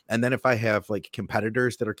edited. And then if I have like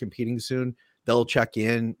competitors that are competing soon, they'll check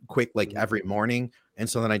in quick, like every morning. And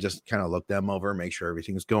so then I just kind of look them over, make sure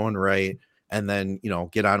everything's going right. And then,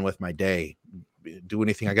 get on with my day do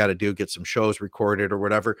anything I got to do, get some shows recorded or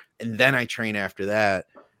whatever. And then I train after that.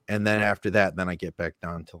 And then after that, then I get back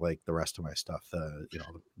down to like the rest of my stuff,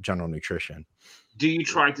 general nutrition. Do you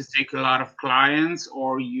try to take a lot of clients,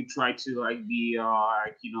 or you try to like be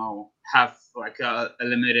have like a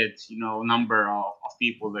limited number of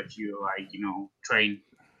people that you train?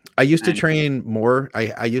 I used to train more.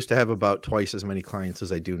 I used to have about twice as many clients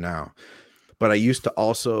as I do now, but I used to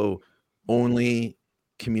also only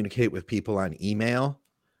communicate with people on email,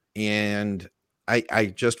 and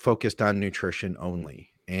I just focused on nutrition only.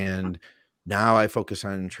 And now I focus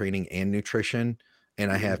on training and nutrition, and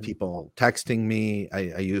I have people texting me.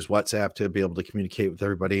 I use WhatsApp to be able to communicate with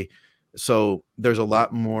everybody. So there's a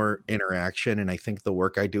lot more interaction, and I think the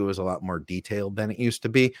work I do is a lot more detailed than it used to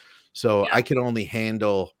be. So I can only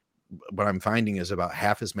handle, what I'm finding is about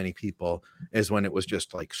half as many people as when it was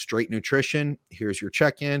just like straight nutrition. Here's your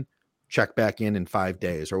check-in, check back in 5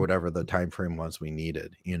 days or whatever the time frame was we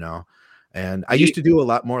needed, And I used to do a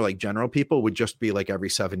lot more like general people would just be like every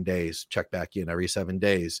 7 days, check back in every 7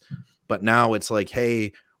 days. But now it's like,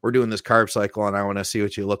 hey, we're doing this carb cycle and I want to see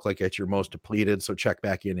what you look like at your most depleted. So check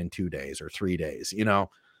back in 2 days or 3 days,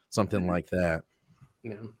 something like that.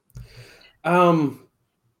 Yeah.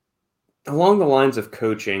 Along the lines of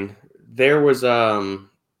coaching, there was some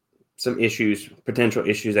potential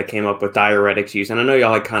issues that came up with diuretics use. And I know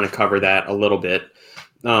y'all like kind of cover that a little bit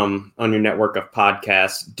on your network of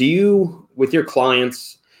podcasts. Do you, with your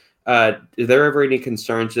clients, is there ever any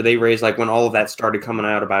concerns? Do they raise, like when all of that started coming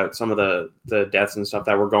out about some of the deaths and stuff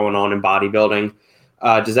that were going on in bodybuilding,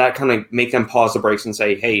 does that kind of make them pause the brakes and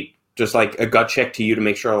say, hey, just like a gut check to you to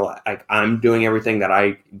make sure like I'm doing everything that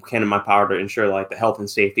I can in my power to ensure like the health and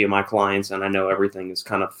safety of my clients, and I know everything is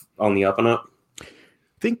kind of on the up and up? I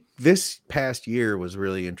think this past year was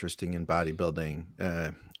really interesting in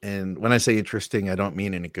bodybuilding. And when I say interesting, I don't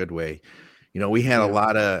mean in a good way. We had a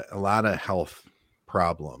lot of health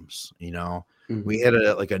problems, we had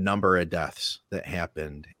a number of deaths that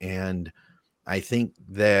happened. And I think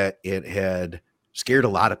that it had scared a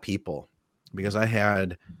lot of people, because I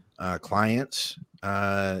had clients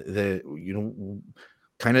that,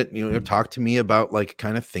 kind of, talk to me about like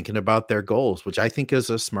kind of thinking about their goals, which I think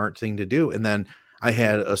is a smart thing to do. And then I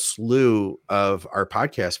had a slew of our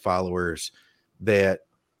podcast followers that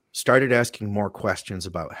started asking more questions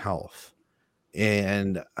about health.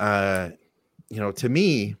 And, to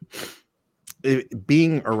me,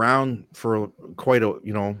 being around for quite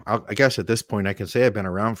I guess at this point I can say I've been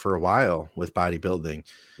around for a while with bodybuilding.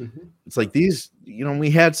 It's like these,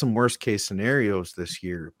 we had some worst case scenarios this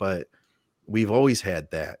year, but we've always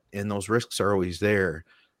had that. And those risks are always there.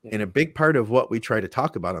 Yeah. And a big part of what we try to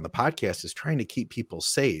talk about on the podcast is trying to keep people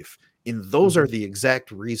safe. And those are the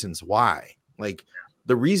exact reasons why. Like,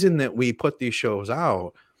 the reason that we put these shows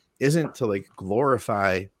out isn't to like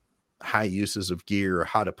glorify high uses of gear or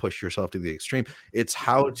how to push yourself to the extreme. It's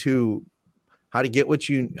how to get what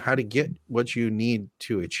you need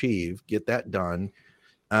to achieve, get that done,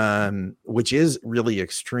 which is really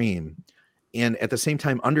extreme. And at the same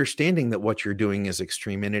time, understanding that what you're doing is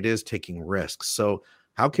extreme and it is taking risks. So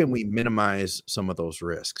how can we minimize some of those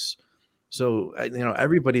risks? So,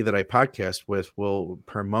 everybody that I podcast with will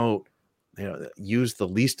promote, use the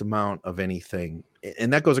least amount of anything.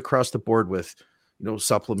 And that goes across the board with,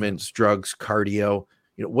 supplements, drugs, cardio,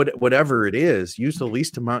 whatever it is, use the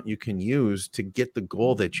least amount you can use to get the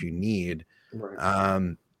goal that you need.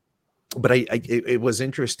 Right. But it was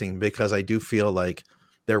interesting because I do feel like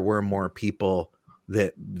there were more people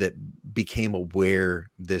that became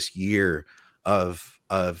aware this year of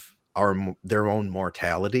their own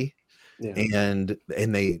mortality. Yeah. And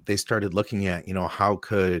they started looking at, how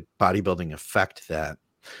could bodybuilding affect that?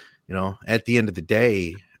 At the end of the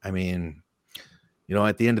day,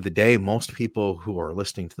 most people who are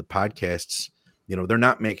listening to the podcasts, they're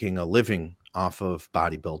not making a living off of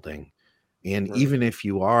bodybuilding. And right. Even if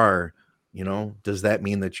you are, does that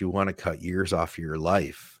mean that you want to cut years off of your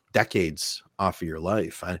life, decades off of your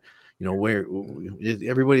life? Where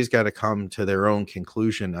everybody's got to come to their own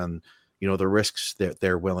conclusion on, the risks that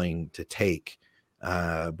they're willing to take.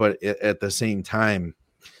 But at the same time,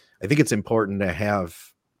 I think it's important to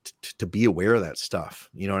have to be aware of that stuff.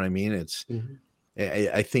 You know what I mean? It's,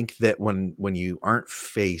 I think that when you aren't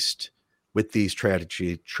faced with these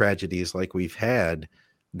tragedies like we've had,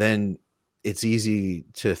 then it's easy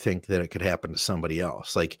to think that it could happen to somebody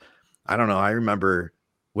else. Like, I don't know. I remember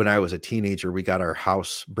when I was a teenager, we got our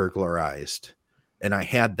house burglarized, and I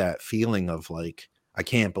had that feeling of like, I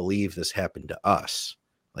can't believe this happened to us.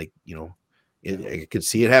 Like, I could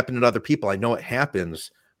see it happen to other people. I know it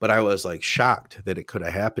happens, but I was like shocked that it could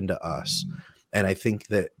have happened to us. And I think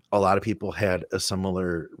that a lot of people had a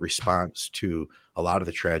similar response to a lot of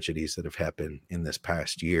the tragedies that have happened in this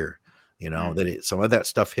past year. That some of that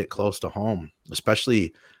stuff hit close to home,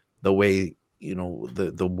 especially the way,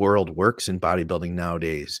 the world works in bodybuilding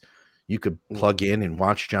nowadays. You could plug in and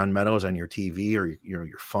watch John Meadows on your TV or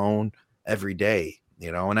your phone every day,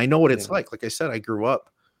 and I know what it's like. Like I said, I grew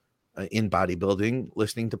up in bodybuilding,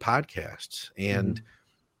 listening to podcasts, and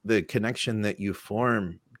the connection that you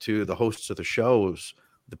form to the hosts of the shows,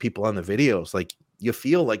 the people on the videos, like you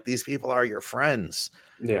feel like these people are your friends.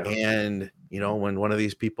 Yeah. And, when one of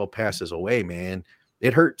these people passes away, man,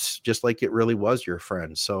 it hurts just like it really was your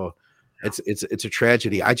friend. So it's a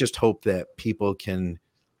tragedy. I just hope that people can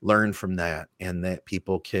learn from that and that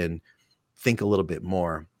people can think a little bit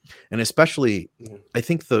more. And especially, I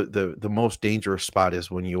think the most dangerous spot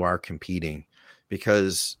is when you are competing,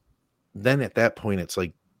 because then at that point, it's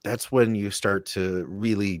like, that's when you start to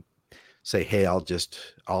really say, hey, I'll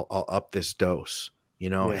up this dose.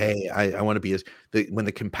 Hey, I want to be when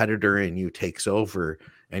the competitor in you takes over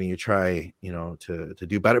and you try, to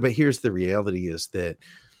do better. But here's the reality is that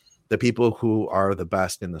the people who are the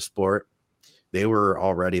best in the sport, they were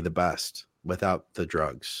already the best without the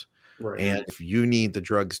drugs. Right. And if you need the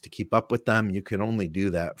drugs to keep up with them, you can only do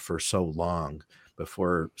that for so long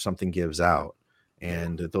before something gives out.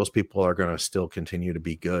 And those people are going to still continue to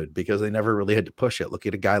be good because they never really had to push it. Look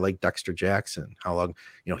at a guy like Dexter Jackson, how long,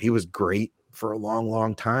 he was great for a long,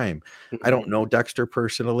 long time. I don't know Dexter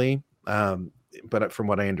personally, but from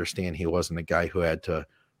what I understand, he wasn't a guy who had to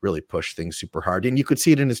really push things super hard. And you could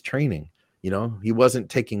see it in his training. He wasn't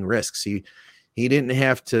taking risks. He didn't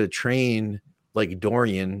have to train like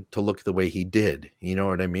Dorian to look the way he did. You know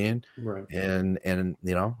what I mean? Right. And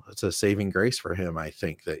it's a saving grace for him. I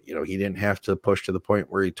think that, he didn't have to push to the point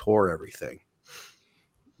where he tore everything.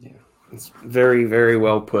 Yeah. It's very, very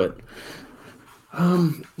well put.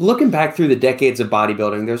 Looking back through the decades of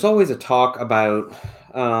bodybuilding, there's always a talk about,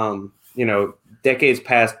 decades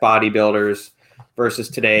past bodybuilders versus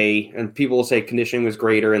today. And people will say conditioning was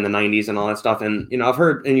greater in the 90s and all that stuff. And, I've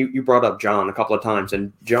heard, and you brought up John a couple of times,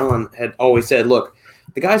 and John had always said, look,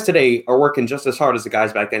 the guys today are working just as hard as the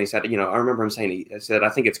guys back then. He said, I remember him saying, he said, I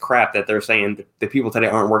think it's crap that they're saying that the people today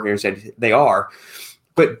aren't working. He said they are.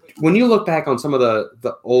 But when you look back on some of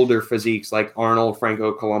the older physiques like Arnold,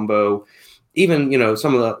 Franco, Colombo, even,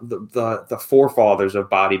 some of the forefathers of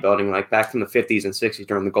bodybuilding, like back from the 50s and 60s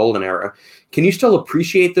during the golden era, can you still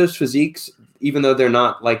appreciate those physiques, even though they're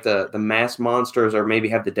not like the mass monsters or maybe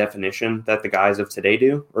have the definition that the guys of today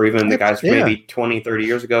do, or even the guys from maybe 20, 30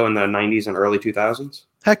 years ago in the 90s and early 2000s?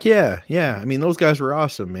 Heck yeah. Yeah. I mean, those guys were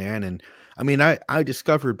awesome, man. And I mean, I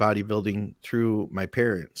discovered bodybuilding through my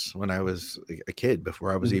parents when I was a kid,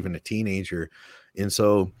 before I was even a teenager. And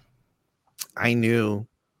so I knew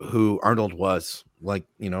who Arnold was, like,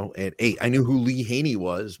 at 8. I knew who Lee Haney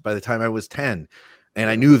was by the time I was 10. And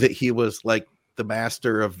I knew that he was like the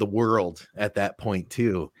master of the world at that point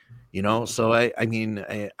too, So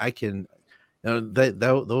I can,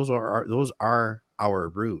 those are our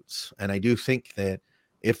roots. And I do think that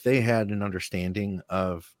if they had an understanding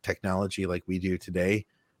of technology like we do today,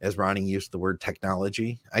 as Ronnie used the word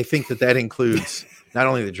technology, I think that includes not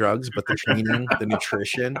only the drugs, but the training, the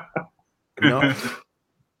nutrition,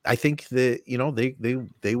 I think that,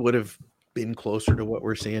 they would have been closer to what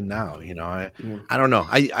we're seeing now. I don't know.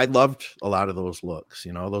 I loved a lot of those looks,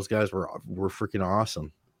 those guys were freaking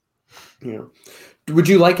awesome. Yeah. Would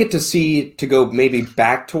you like it to go maybe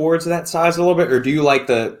back towards that size a little bit? Or do you like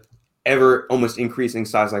the ever almost increasing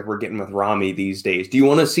size like we're getting with Ramy these days? Do you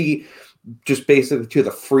want to see just basically to the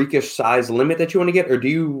freakish size limit that you want to get? Or do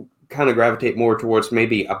you kind of gravitate more towards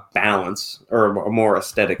maybe a balance or a more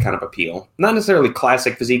aesthetic kind of appeal? Not necessarily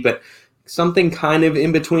classic physique, but something kind of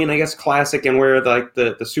in between, I guess, classic and where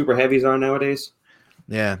the super heavies are nowadays.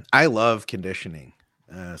 Yeah, I love conditioning.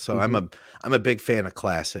 So I'm a big fan of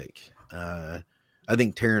classic. I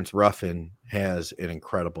think Terrence Ruffin has an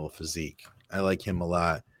incredible physique. I like him a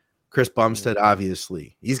lot. Chris Bumstead,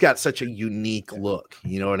 obviously, he's got such a unique look.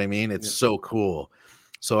 You know what I mean? It's so cool.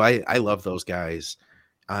 So I love those guys.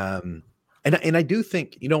 And I do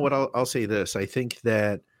think, what I'll say this, I think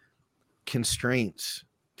that constraints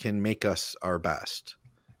can make us our best.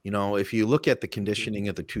 If you look at the conditioning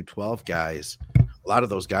of the 212 guys, a lot of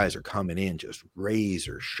those guys are coming in just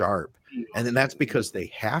razor sharp. And then that's because they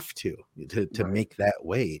have to make that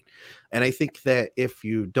weight. And I think that if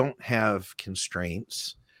you don't have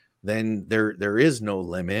constraints, then there is no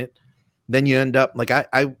limit. Then you end up like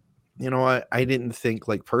I didn't think,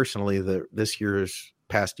 like, personally, that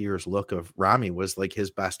past year's look of Ramy was like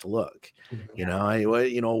his best look.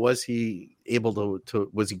 Was he able to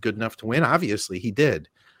was he good enough to win? Obviously he did.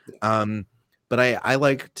 But I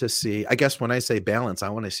like to see, I guess when I say balance, I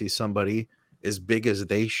want to see somebody as big as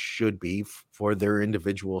they should be for their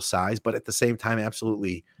individual size, but at the same time,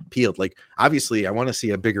 absolutely peeled. Like, obviously, I want to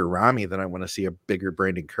see a bigger Rami than I want to see a bigger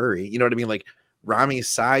Brandon Curry. You know what I mean? Like, Rami's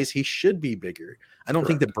size, he should be bigger. I don't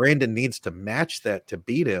think that Brandon needs to match that to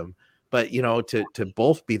beat him, but you know, to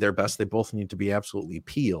both be their best, they both need to be absolutely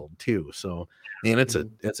peeled too. So, man, it's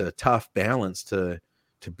a tough balance to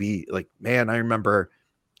be like, man, I remember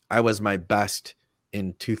I was my best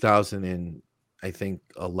in 2000 and I think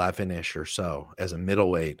 11-ish or so as a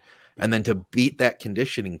middleweight. And then to beat that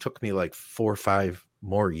conditioning took me like 4 or 5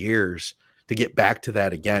 more years to get back to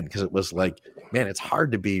that again. Cause it was like, man, it's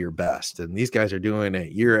hard to be your best. And these guys are doing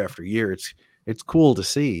it year after year. It's cool to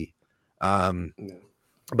see.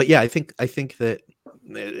 But yeah, I think that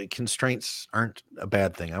constraints aren't a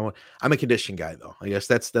bad thing. I'm a condition guy though. I guess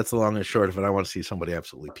that's the long and short of it. I want to see somebody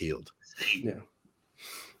absolutely peeled. Yeah.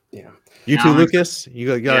 Yeah. You too, Lucas?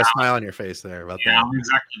 You got a smile on your face there about that. Yeah, I'm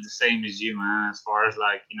exactly the same as you, man, as far as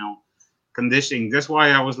like, conditioning. That's why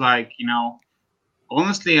I was like,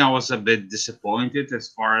 honestly, I was a bit disappointed as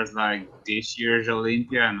far as like this year's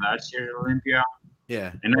Olympia and last year's Olympia.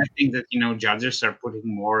 Yeah. And I think that, judges are putting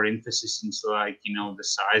more emphasis into like, the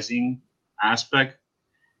sizing aspect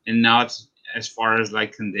and not as far as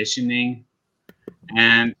like conditioning.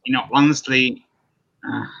 And, honestly,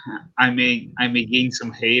 I may gain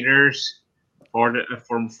some haters for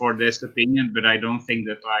this opinion, but I don't think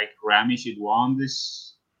that like Rami should won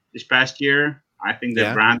this past year. I think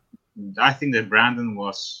that Brandon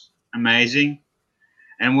was amazing.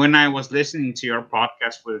 And when I was listening to your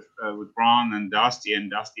podcast with Ron and Dusty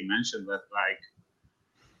mentioned that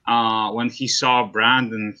like when he saw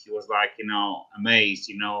Brandon, he was like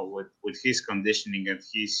amazed, with his conditioning and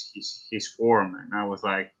his form, and I was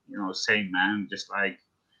like same man, just like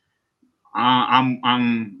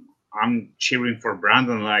I'm cheering for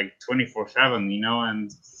Brandon like 24/7,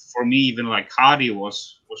 and for me even like Hadi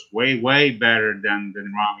was way better than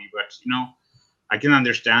Rami, but I can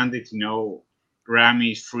understand it,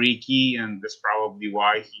 Rami's freaky, and that's probably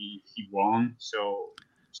why he won. So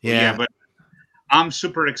yeah, but I'm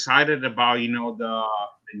super excited about the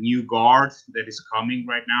new guard that is coming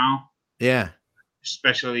right now. Yeah,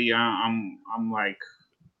 especially I'm like,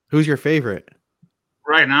 who's your favorite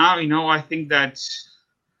right now? I think that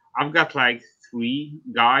I've got like 3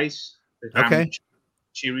 guys that I'm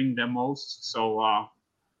cheering the most. So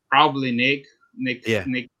probably Nick,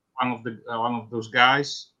 one of those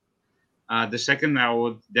guys. The second, I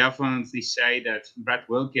would definitely say that Brett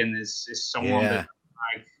Wilkin is someone that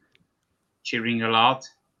I like cheering a lot.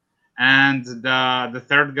 And the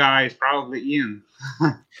third guy is probably Ian.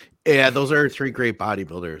 Yeah, those are 3 great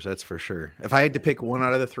bodybuilders, that's for sure. If I had to pick one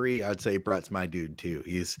out of the 3, I'd say Brett's my dude too.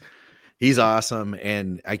 He's awesome,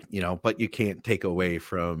 and but you can't take away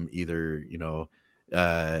from either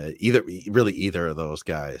of those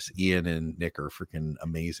guys. Ian and Nick are freaking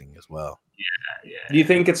amazing as well. Yeah. Do you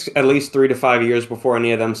think it's at least 3 to 5 years before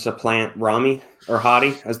any of them supplant Rami or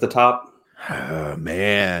Hadi as the top?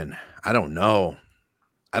 Man, I don't know.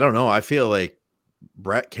 I feel like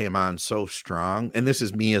Brett came on so strong, and this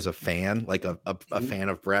is me as a fan, like a fan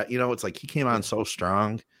of Brett. It's like he came on so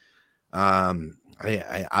strong.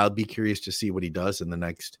 I'll be curious to see what he does in the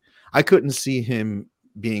next. I couldn't see him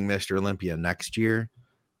being Mr. Olympia next year,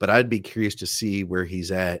 but I'd be curious to see where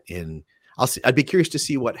he's at I'd be curious to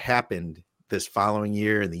see what happened this following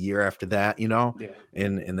year and the year after that,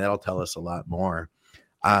 and that'll tell us a lot more.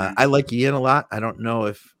 I like Ian a lot. I don't know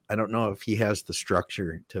if he has the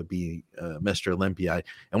structure to be Mr. Olympia.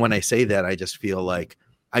 And when I say that, I just feel like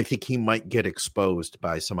I think he might get exposed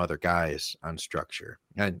by some other guys on structure.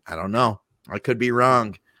 I don't know. I could be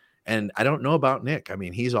wrong. And I don't know about Nick. I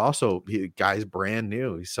mean, guy's brand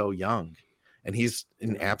new. He's so young. And he's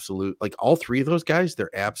an absolute, like all 3 of those guys,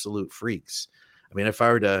 they're absolute freaks. I mean, if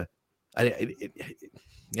I were to,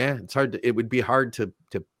 it's hard it would be hard to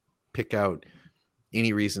pick out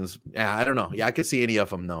any reasons. Yeah, I don't know. Yeah, I could see any of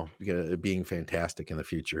them though, being fantastic in the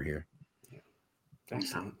future here.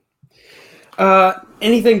 Excellent.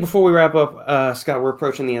 Anything before we wrap up, Scott? We're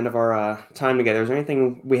approaching the end of our time together. Is there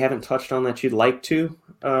anything we haven't touched on that you'd like to,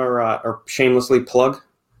 or shamelessly plug?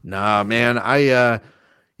 Nah, man. I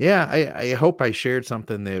hope I shared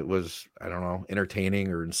something that was, I don't know, entertaining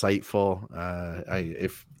or insightful.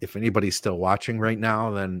 If anybody's still watching right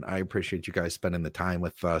now, then I appreciate you guys spending the time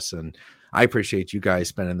with us, and I appreciate you guys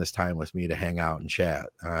spending this time with me to hang out and chat.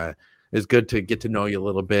 It's good to get to know you a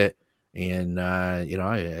little bit, and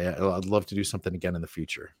I'd love to do something again in the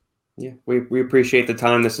future. Yeah, we appreciate the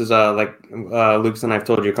time. This is like Lucas and I've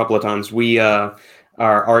told you a couple of times.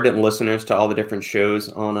 our ardent listeners to all the different shows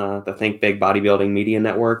on the Think Big Bodybuilding Media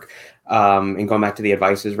Network. And going back to the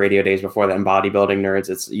Advices radio days before that and Bodybuilding Nerds,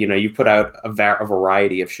 it's, you put out a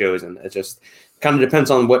variety of shows, and it just kind of depends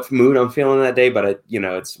on what mood I'm feeling that day. But,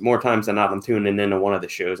 it's more times than not I'm tuning into one of the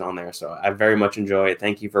shows on there. So I very much enjoy it.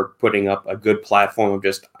 Thank you for putting up a good platform of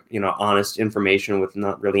just, honest information with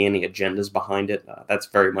not really any agendas behind it. That's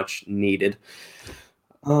very much needed.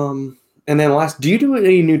 And then last, do you do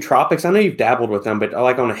any nootropics? I know you've dabbled with them, but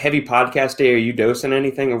like on a heavy podcast day, are you dosing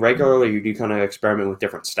anything regularly, or you do kind of experiment with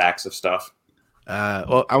different stacks of stuff?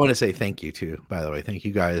 Well, I want to say thank you too, by the way. Thank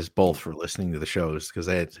you guys both for listening to the shows, because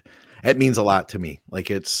it means a lot to me.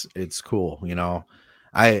 Like it's cool.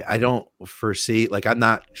 I don't foresee, like, I'm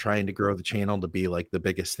not trying to grow the channel to be like the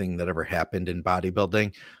biggest thing that ever happened in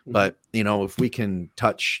bodybuilding, but if we can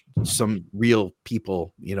touch some real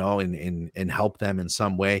people, and help them in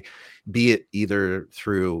some way, be it either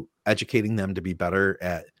through educating them to be better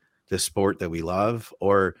at the sport that we love,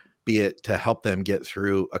 or be it to help them get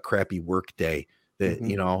through a crappy work day that,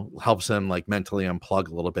 helps them like mentally unplug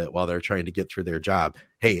a little bit while they're trying to get through their job.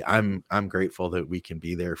 Hey, I'm grateful that we can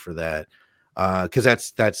be there for that. Cause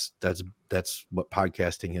that's what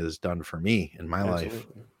podcasting has done for me in my life.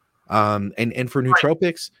 And for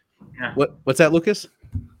nootropics, yeah. What's that, Lucas?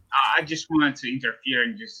 I just wanted to interfere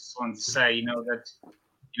and just wanted to say, that,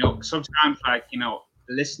 sometimes like,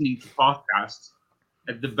 listening to podcasts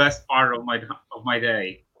is the best part of my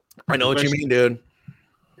day. I know what you mean, dude.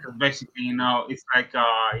 Because basically, it's like,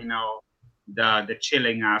 the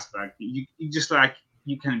chilling aspect. You just like,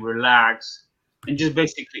 you can relax and just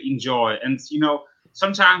basically enjoy. And,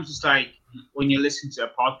 sometimes it's like when you listen to a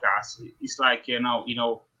podcast, it's like,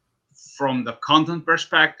 from the content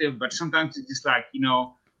perspective, but sometimes it's just like,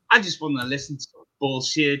 I just want to listen to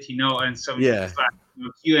bullshit, and so just like,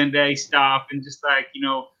 Q&A stuff, and just like,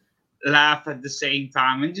 laugh at the same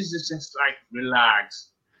time, and just like relax.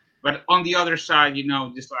 But on the other side,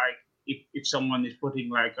 just like if someone is putting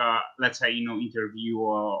like let's say, interview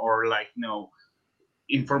or like,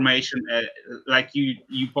 information, like you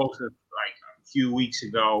posted like a few weeks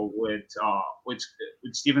ago with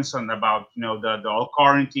Stevenson about, the all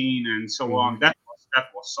quarantine and so on. That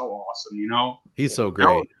was so awesome, He's so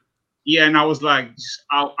great. And I was like,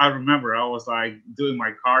 I remember I was like doing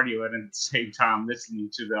my cardio and at the same time listening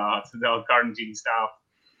to the quarantine stuff,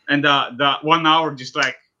 and the 1 hour just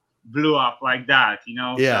like blew up like that,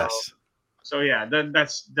 Yes. So yeah,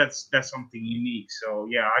 that's something unique. So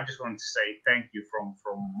yeah, I just wanted to say thank you from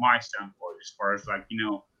my standpoint, as far as like,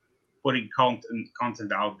 putting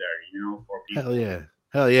content out there, for people.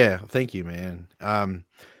 Hell yeah. Thank you, man.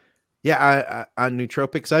 Yeah, I on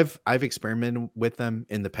nootropics, I've experimented with them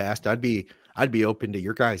in the past. I'd be open to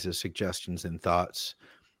your guys' suggestions and thoughts.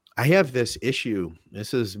 I have this issue.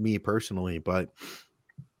 This is me personally, but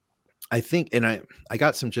I think, and I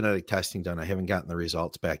got some genetic testing done. I haven't gotten the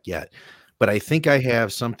results back yet, but I think I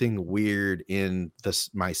have something weird in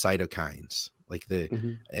my cytokines. Like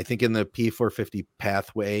I think in the P450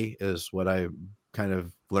 pathway is what I kind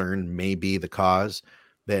of learned may be the cause,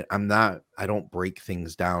 that I don't break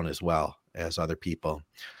things down as well as other people.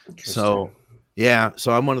 So yeah,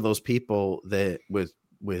 so I'm one of those people that with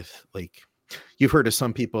like, you've heard of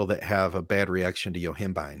some people that have a bad reaction to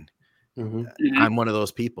yohimbine. I'm one of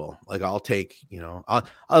those people. Like, I'll take, I'll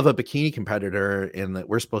have a bikini competitor, and that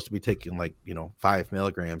we're supposed to be taking like, 5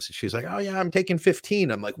 milligrams. And she's like, oh yeah, I'm taking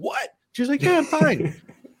 15. I'm like, what? She's like, yeah, I'm fine.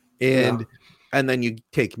 And then you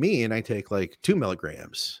take me, and I take like 2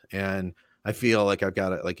 milligrams, and I feel like I've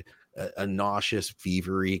got a nauseous,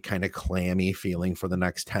 fevery, kind of clammy feeling for the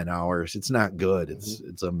next 10 hours. It's not good.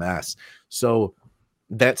 It's a mess. So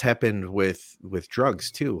that's happened with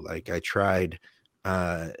drugs too. Like, I tried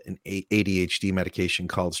an ADHD medication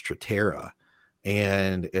called Strattera,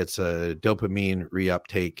 and it's a dopamine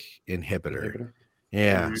reuptake inhibitor.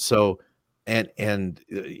 Yeah. So, and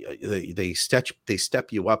they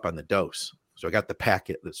step you up on the dose. So I got the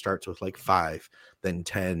packet that starts with like 5, then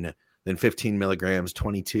 10, then 15 milligrams,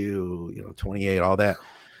 22, 28, all that.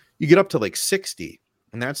 You get up to like 60,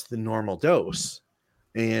 and that's the normal dose.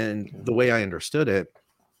 And the way I understood it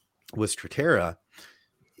with Strattera,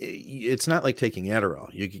 it's not like taking Adderall.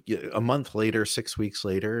 You a month later, 6 weeks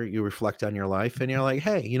later, you reflect on your life, and you're like,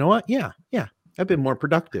 hey, you know what? Yeah, I've been more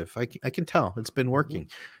productive. I can tell it's been working.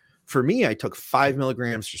 For me, I took 5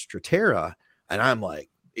 milligrams of Strattera, and I'm like,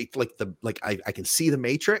 I can see the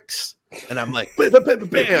Matrix, and I'm like, bam,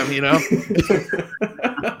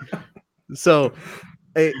 So,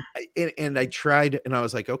 and I tried, and I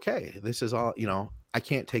was like, okay, this is all, I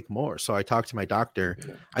can't take more. So I talked to my doctor.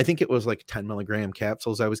 I think it was like 10 milligram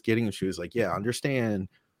capsules I was getting, and she was like, yeah, understand,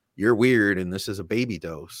 you're weird and this is a baby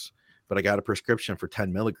dose. But I got a prescription for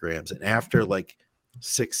 10 milligrams. And after like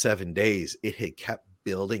 6-7 days, it had kept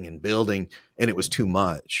building and building, and it was too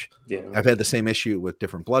much. Yeah. I've had the same issue with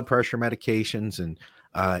different blood pressure medications. And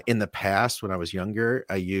in the past, when I was younger,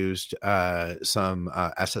 I used some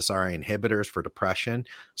SSRI inhibitors for depression.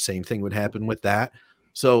 Same thing would happen with that.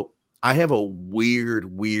 So I have a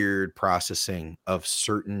weird processing of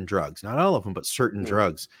certain drugs, not all of them, but certain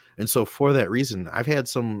drugs. And so for that reason, I've had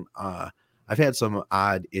some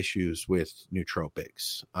odd issues with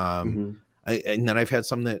nootropics. And then I've had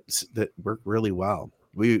some that work really well.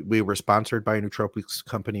 We were sponsored by a nootropics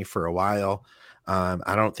company for a while.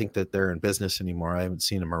 I don't think that they're in business anymore. I haven't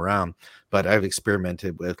seen them around, but I've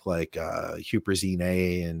experimented with like Huperzine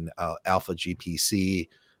A and Alpha GPC.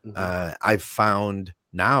 I've found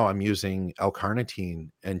now I'm using L-carnitine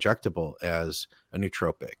injectable as a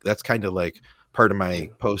nootropic. That's kind of like part of my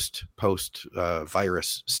post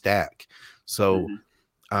virus stack. So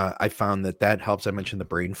I found that helps. I mentioned the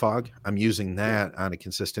brain fog. I'm using that on a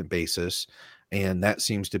consistent basis, and that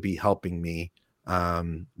seems to be helping me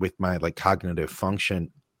with my like cognitive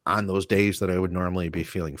function on those days that I would normally be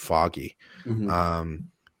feeling foggy.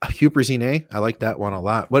 Huperzine A, I like that one a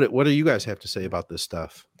lot. What do you guys have to say about this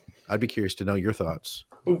stuff? I'd be curious to know your thoughts.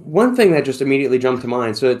 One thing that just immediately jumped to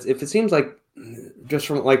mind. So if it seems like, just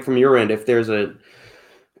from your end, if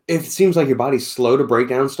it seems like your body's slow to break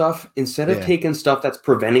down stuff, instead of taking stuff that's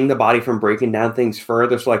preventing the body from breaking down things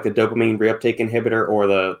further, so like the dopamine reuptake inhibitor or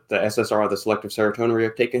the SSRI, the selective serotonin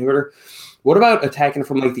reuptake inhibitor, what about attacking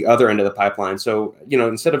from like the other end of the pipeline? So,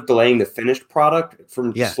 instead of delaying the finished product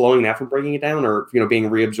from slowing that from breaking it down or, being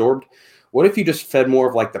reabsorbed, what if you just fed more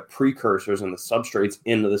of like the precursors and the substrates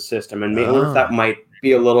into the system? And maybe that might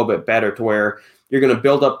be a little bit better to where you're going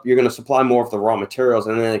to supply more of the raw materials,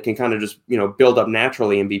 and then it can kind of just, build up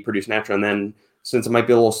naturally and be produced naturally. And then since it might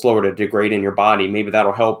be a little slower to degrade in your body, maybe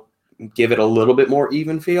that'll help give it a little bit more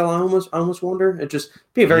even feel. I almost wonder. It just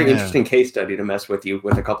be a very interesting case study to mess with you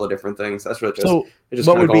with a couple of different things. That's what it just kind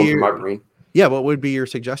of going through my brain. Yeah. What would be your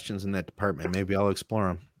suggestions in that department? Maybe I'll explore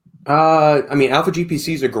them. Alpha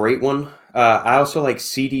GPC is a great one. I also like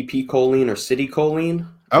CDP choline or citicholine.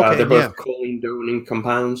 They're both choline donating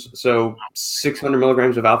compounds. So 600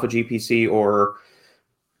 milligrams of alpha GPC or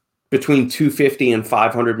between 250 and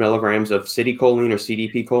 500 milligrams of citicholine or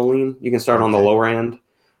CDP choline. You can start on the lower end.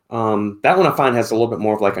 That one I find has a little bit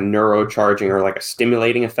more of like a neurocharging or like a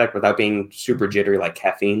stimulating effect without being super jittery like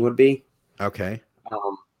caffeine would be. Okay.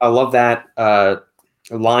 I love that.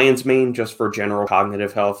 Lion's mane just for general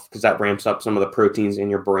cognitive health because that ramps up some of the proteins in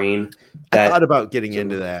your brain. I thought about getting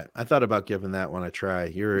into that. I thought about giving that one a try.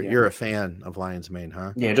 You're a fan of lion's mane,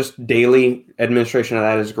 huh? Yeah, just daily administration of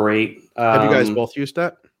that is great. Have you guys both used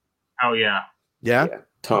that? Oh yeah. Yeah?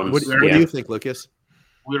 Tons. What do you think, Lucas?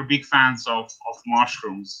 We're big fans of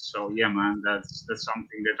mushrooms. So yeah, man, that's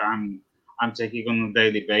something that I'm taking on a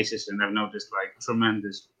daily basis, and I've noticed like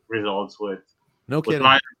tremendous results with kidding.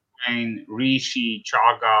 Reishi,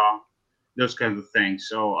 chaga, those kinds of things.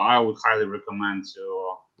 So I would highly recommend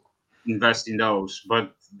to invest in those,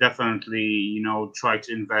 but definitely, try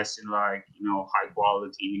to invest in like, high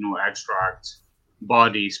quality, extracts,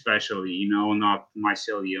 body especially, not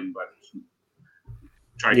mycelium, but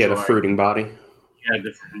try to the fruiting body. Yeah,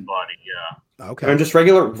 the fruiting body, yeah. Okay. And just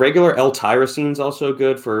regular L-tyrosine is also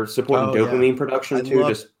good for supporting dopamine production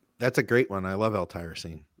too. That's a great one. I love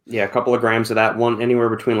L-tyrosine. Yeah, a couple of grams of that. One anywhere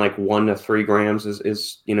between like 1 to 3 grams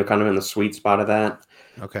is kind of in the sweet spot of that.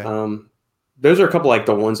 Okay. Those are a couple like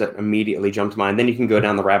the ones that immediately jump to mind. Then you can go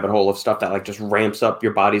down the rabbit hole of stuff that like just ramps up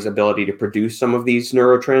your body's ability to produce some of these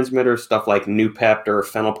neurotransmitters, stuff like Noopept or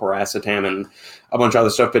phenylpiracetam and a bunch of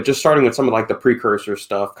other stuff. But just starting with some of like the precursor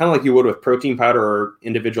stuff, kind of like you would with protein powder or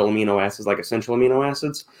individual amino acids, like essential amino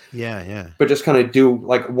acids. Yeah. But just kind of do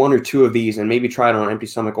like 1 or 2 of these and maybe try it on an empty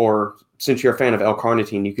stomach. Or since you're a fan of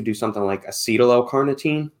L-carnitine, you could do something like acetyl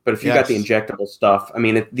L-carnitine. But if you got the injectable stuff, I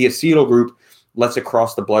mean, the acetyl group lets it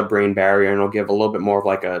cross the blood-brain barrier and it'll give a little bit more of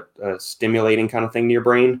like a stimulating kind of thing to your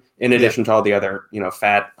brain, in addition to all the other,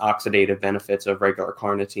 fat oxidative benefits of regular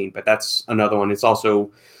carnitine. But that's another one. It's also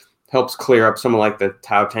helps clear up some of like the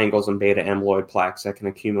tau tangles and beta amyloid plaques that can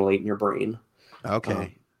accumulate in your brain.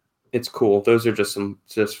 Okay. It's cool. Those are just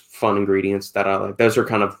fun ingredients that I like. Those are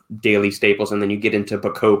kind of daily staples. And then you get into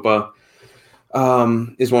Bacopa,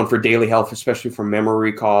 is one for daily health, especially for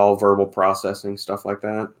memory recall, verbal processing, stuff like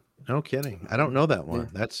that. No kidding. I don't know that one.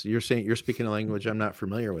 You're speaking a language I'm not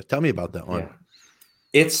familiar with. Tell me about that one.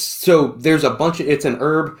 Yeah. There's a bunch of, it's an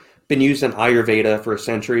herb been used in Ayurveda for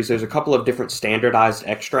centuries. There's a couple of different standardized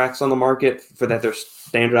extracts on the market for that. They're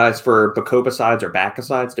standardized for Bacopicides or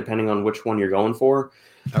Bacicides, depending on which one you're going for.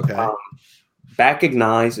 Okay.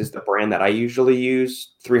 Bacignize is the brand that I usually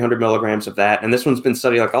use, 300 milligrams of that. And this one's been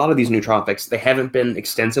studied, like a lot of these nootropics, they haven't been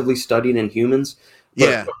extensively studied in humans.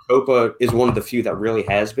 But Bacopa is one of the few that really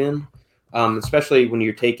has been, especially when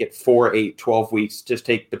you take it 4, 8, 12 weeks, just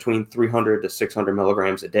take between 300 to 600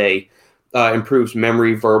 milligrams a day. Improves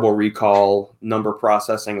memory, verbal recall, number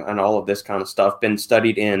processing, and all of this kind of stuff. Been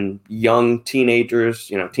studied in young teenagers,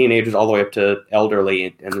 teenagers all the way up to elderly,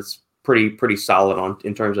 and it's pretty solid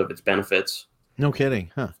in terms of its benefits. No kidding,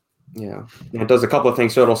 huh? Yeah. And it does a couple of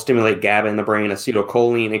things. So it'll stimulate GABA in the brain,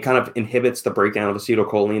 acetylcholine. It kind of inhibits the breakdown of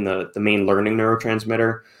acetylcholine, the main learning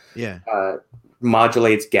neurotransmitter. Yeah.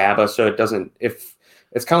 Modulates GABA, so it doesn't. If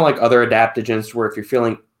it's kind of like other adaptogens, where if you're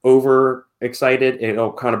feeling over excited,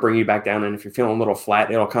 it'll kind of bring you back down, and if you're feeling a little flat,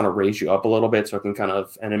 it'll kind of raise you up a little bit. So it can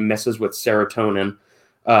and it messes with serotonin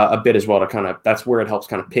a bit as well. That's where it helps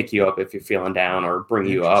kind of pick you up if you're feeling down, or bring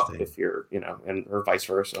you up if you're, or vice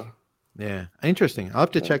versa. Yeah, interesting. I'll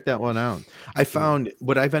have to check that one out. I found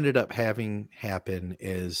what I've ended up having happen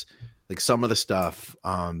is like some of the stuff.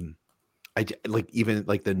 I like even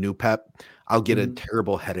like the Noopept, I'll get a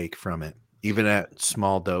terrible headache from it, even at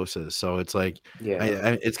small doses. So it's like,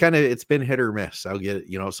 it's been hit or miss. I'll get,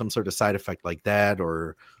 some sort of side effect like that,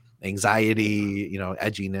 or anxiety,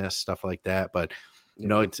 edginess, stuff like that. But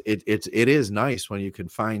it is nice when you can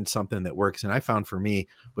find something that works. And I found for me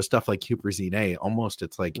with stuff like Huperzine A, almost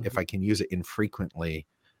it's like if I can use it infrequently,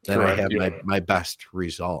 then I have my best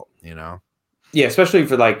result, Yeah, especially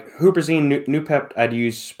for like Huperzine, Noopept, I'd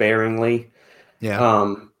use sparingly.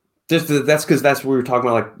 Yeah. That's because that's what we were talking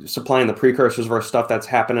about, like supplying the precursors versus stuff that's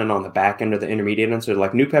happening on the back end of the intermediate end. So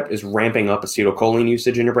like Noopept is ramping up acetylcholine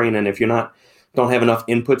usage in your brain, and if you don't have enough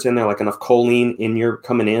inputs in there, like enough choline in your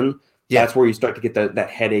coming in, that's where you start to get that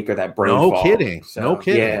headache or that brain fog. No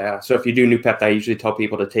kidding. Yeah. So if you do Noopept, I usually tell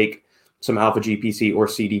people to take some alpha GPC or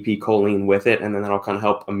CDP choline with it, and then that'll kind of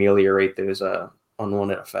help ameliorate those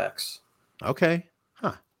unwanted effects. Okay.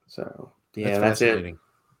 Huh. So that's it.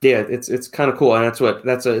 Yeah, it's kind of cool, and it's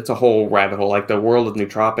a whole rabbit hole. Like the world of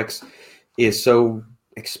nootropics is so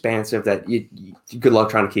expansive that you good luck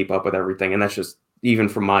trying to keep up with everything. And that's just, even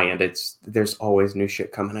from my end, there's always new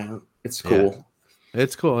shit coming out. It's cool. Yeah.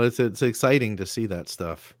 It's cool. It's exciting to see that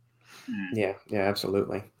stuff. Yeah,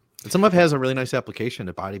 absolutely. Some of it has a really nice application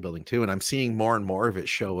to bodybuilding too, and I'm seeing more and more of it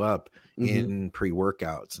show up in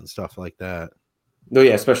pre-workouts and stuff like that. No,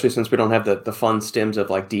 yeah, especially since we don't have the fun stims of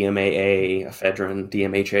like DMAA, ephedrine,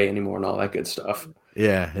 DMHA anymore, and all that good stuff.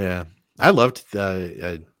 Yeah. I loved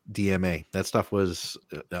the DMA. That stuff was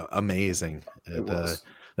amazing. That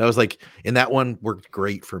was like, and that one worked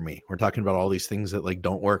great for me. We're talking about all these things that like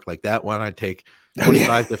don't work. Like that one, I'd take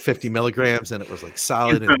 45 to 50 milligrams, and it was like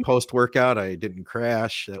solid. And post workout, I didn't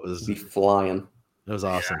crash. That was be flying. It was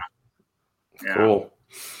awesome. Yeah. Cool.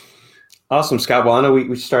 Awesome, Scott. Well, I know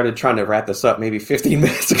we started trying to wrap this up maybe 15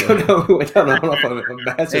 minutes ago. Now we went down a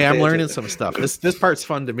massive Hey, I'm learning some stuff. This part's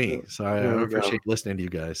fun to me, so I appreciate listening to you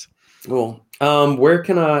guys. Cool. Where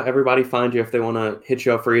can everybody find you if they want to hit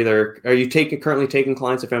you up for either? Are you currently taking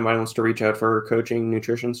clients if anybody wants to reach out for coaching,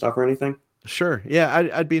 nutrition stuff, or anything? Sure. Yeah,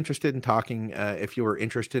 I'd be interested in talking. If you were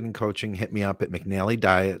interested in coaching, hit me up at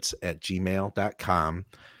mcnallydiets@gmail.com.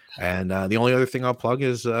 And the only other thing I'll plug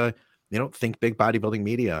is Think Big Bodybuilding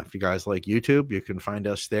Media. If you guys like YouTube, you can find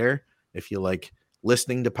us there. If you like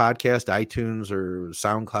listening to podcasts, iTunes or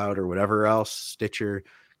SoundCloud or whatever else, Stitcher,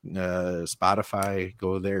 Spotify,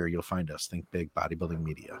 go there. You'll find us. Think Big Bodybuilding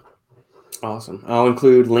Media. Awesome. I'll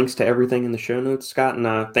include links to everything in the show notes, Scott.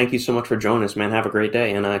 And thank you so much for joining us, man. Have a great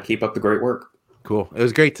day, and keep up the great work. Cool. It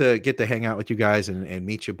was great to get to hang out with you guys and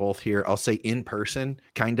meet you both here. I'll say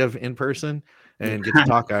kind of in person, and get to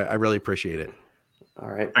talk. I really appreciate it. All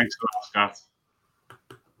right. Thanks a lot, Scott.